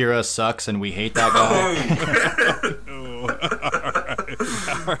 Xkira sucks and we hate that guy.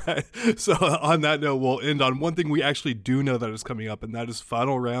 All right. So on that note, we'll end on one thing we actually do know that is coming up, and that is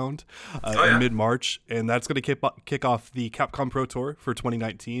Final Round in mid-March, and that's going to kick off the Capcom Pro Tour for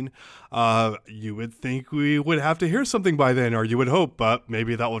 2019. You would think we would have to hear something by then, or you would hope, but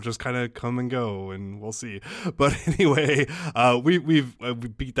maybe that will just kind of come and go, and we'll see. But anyway, we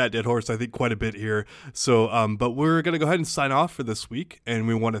beat that dead horse, I think, quite a bit here. So, but we're going to go ahead and sign off for this week, and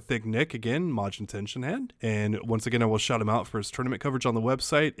we want to thank Nick again, Majin Tenshinhan, and once again, I will shout him out for his tournament coverage on the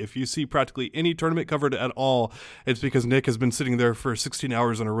website. If you see practically any tournament covered at all, it's because Nick has been sitting there for 16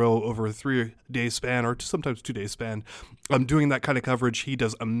 hours in a row over a 3-day span, or sometimes 2-day span. Doing that kind of coverage. He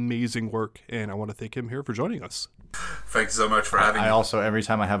does amazing work, and I want to thank him here for joining us. Thank you so much for having me. I also, every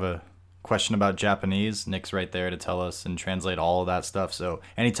time I have a question about Japanese, Nick's right there to tell us and translate all of that stuff. So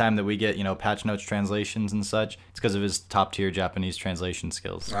anytime that we get, patch notes translations and such, it's because of his top tier Japanese translation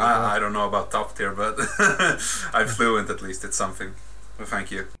skills. I don't know about top tier, but I'm fluent at least. It's something. Well,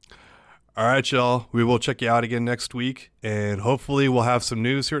 thank you. All right, y'all. We will check you out again next week, and hopefully we'll have some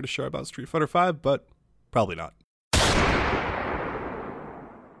news here to share about Street Fighter 5, but probably not.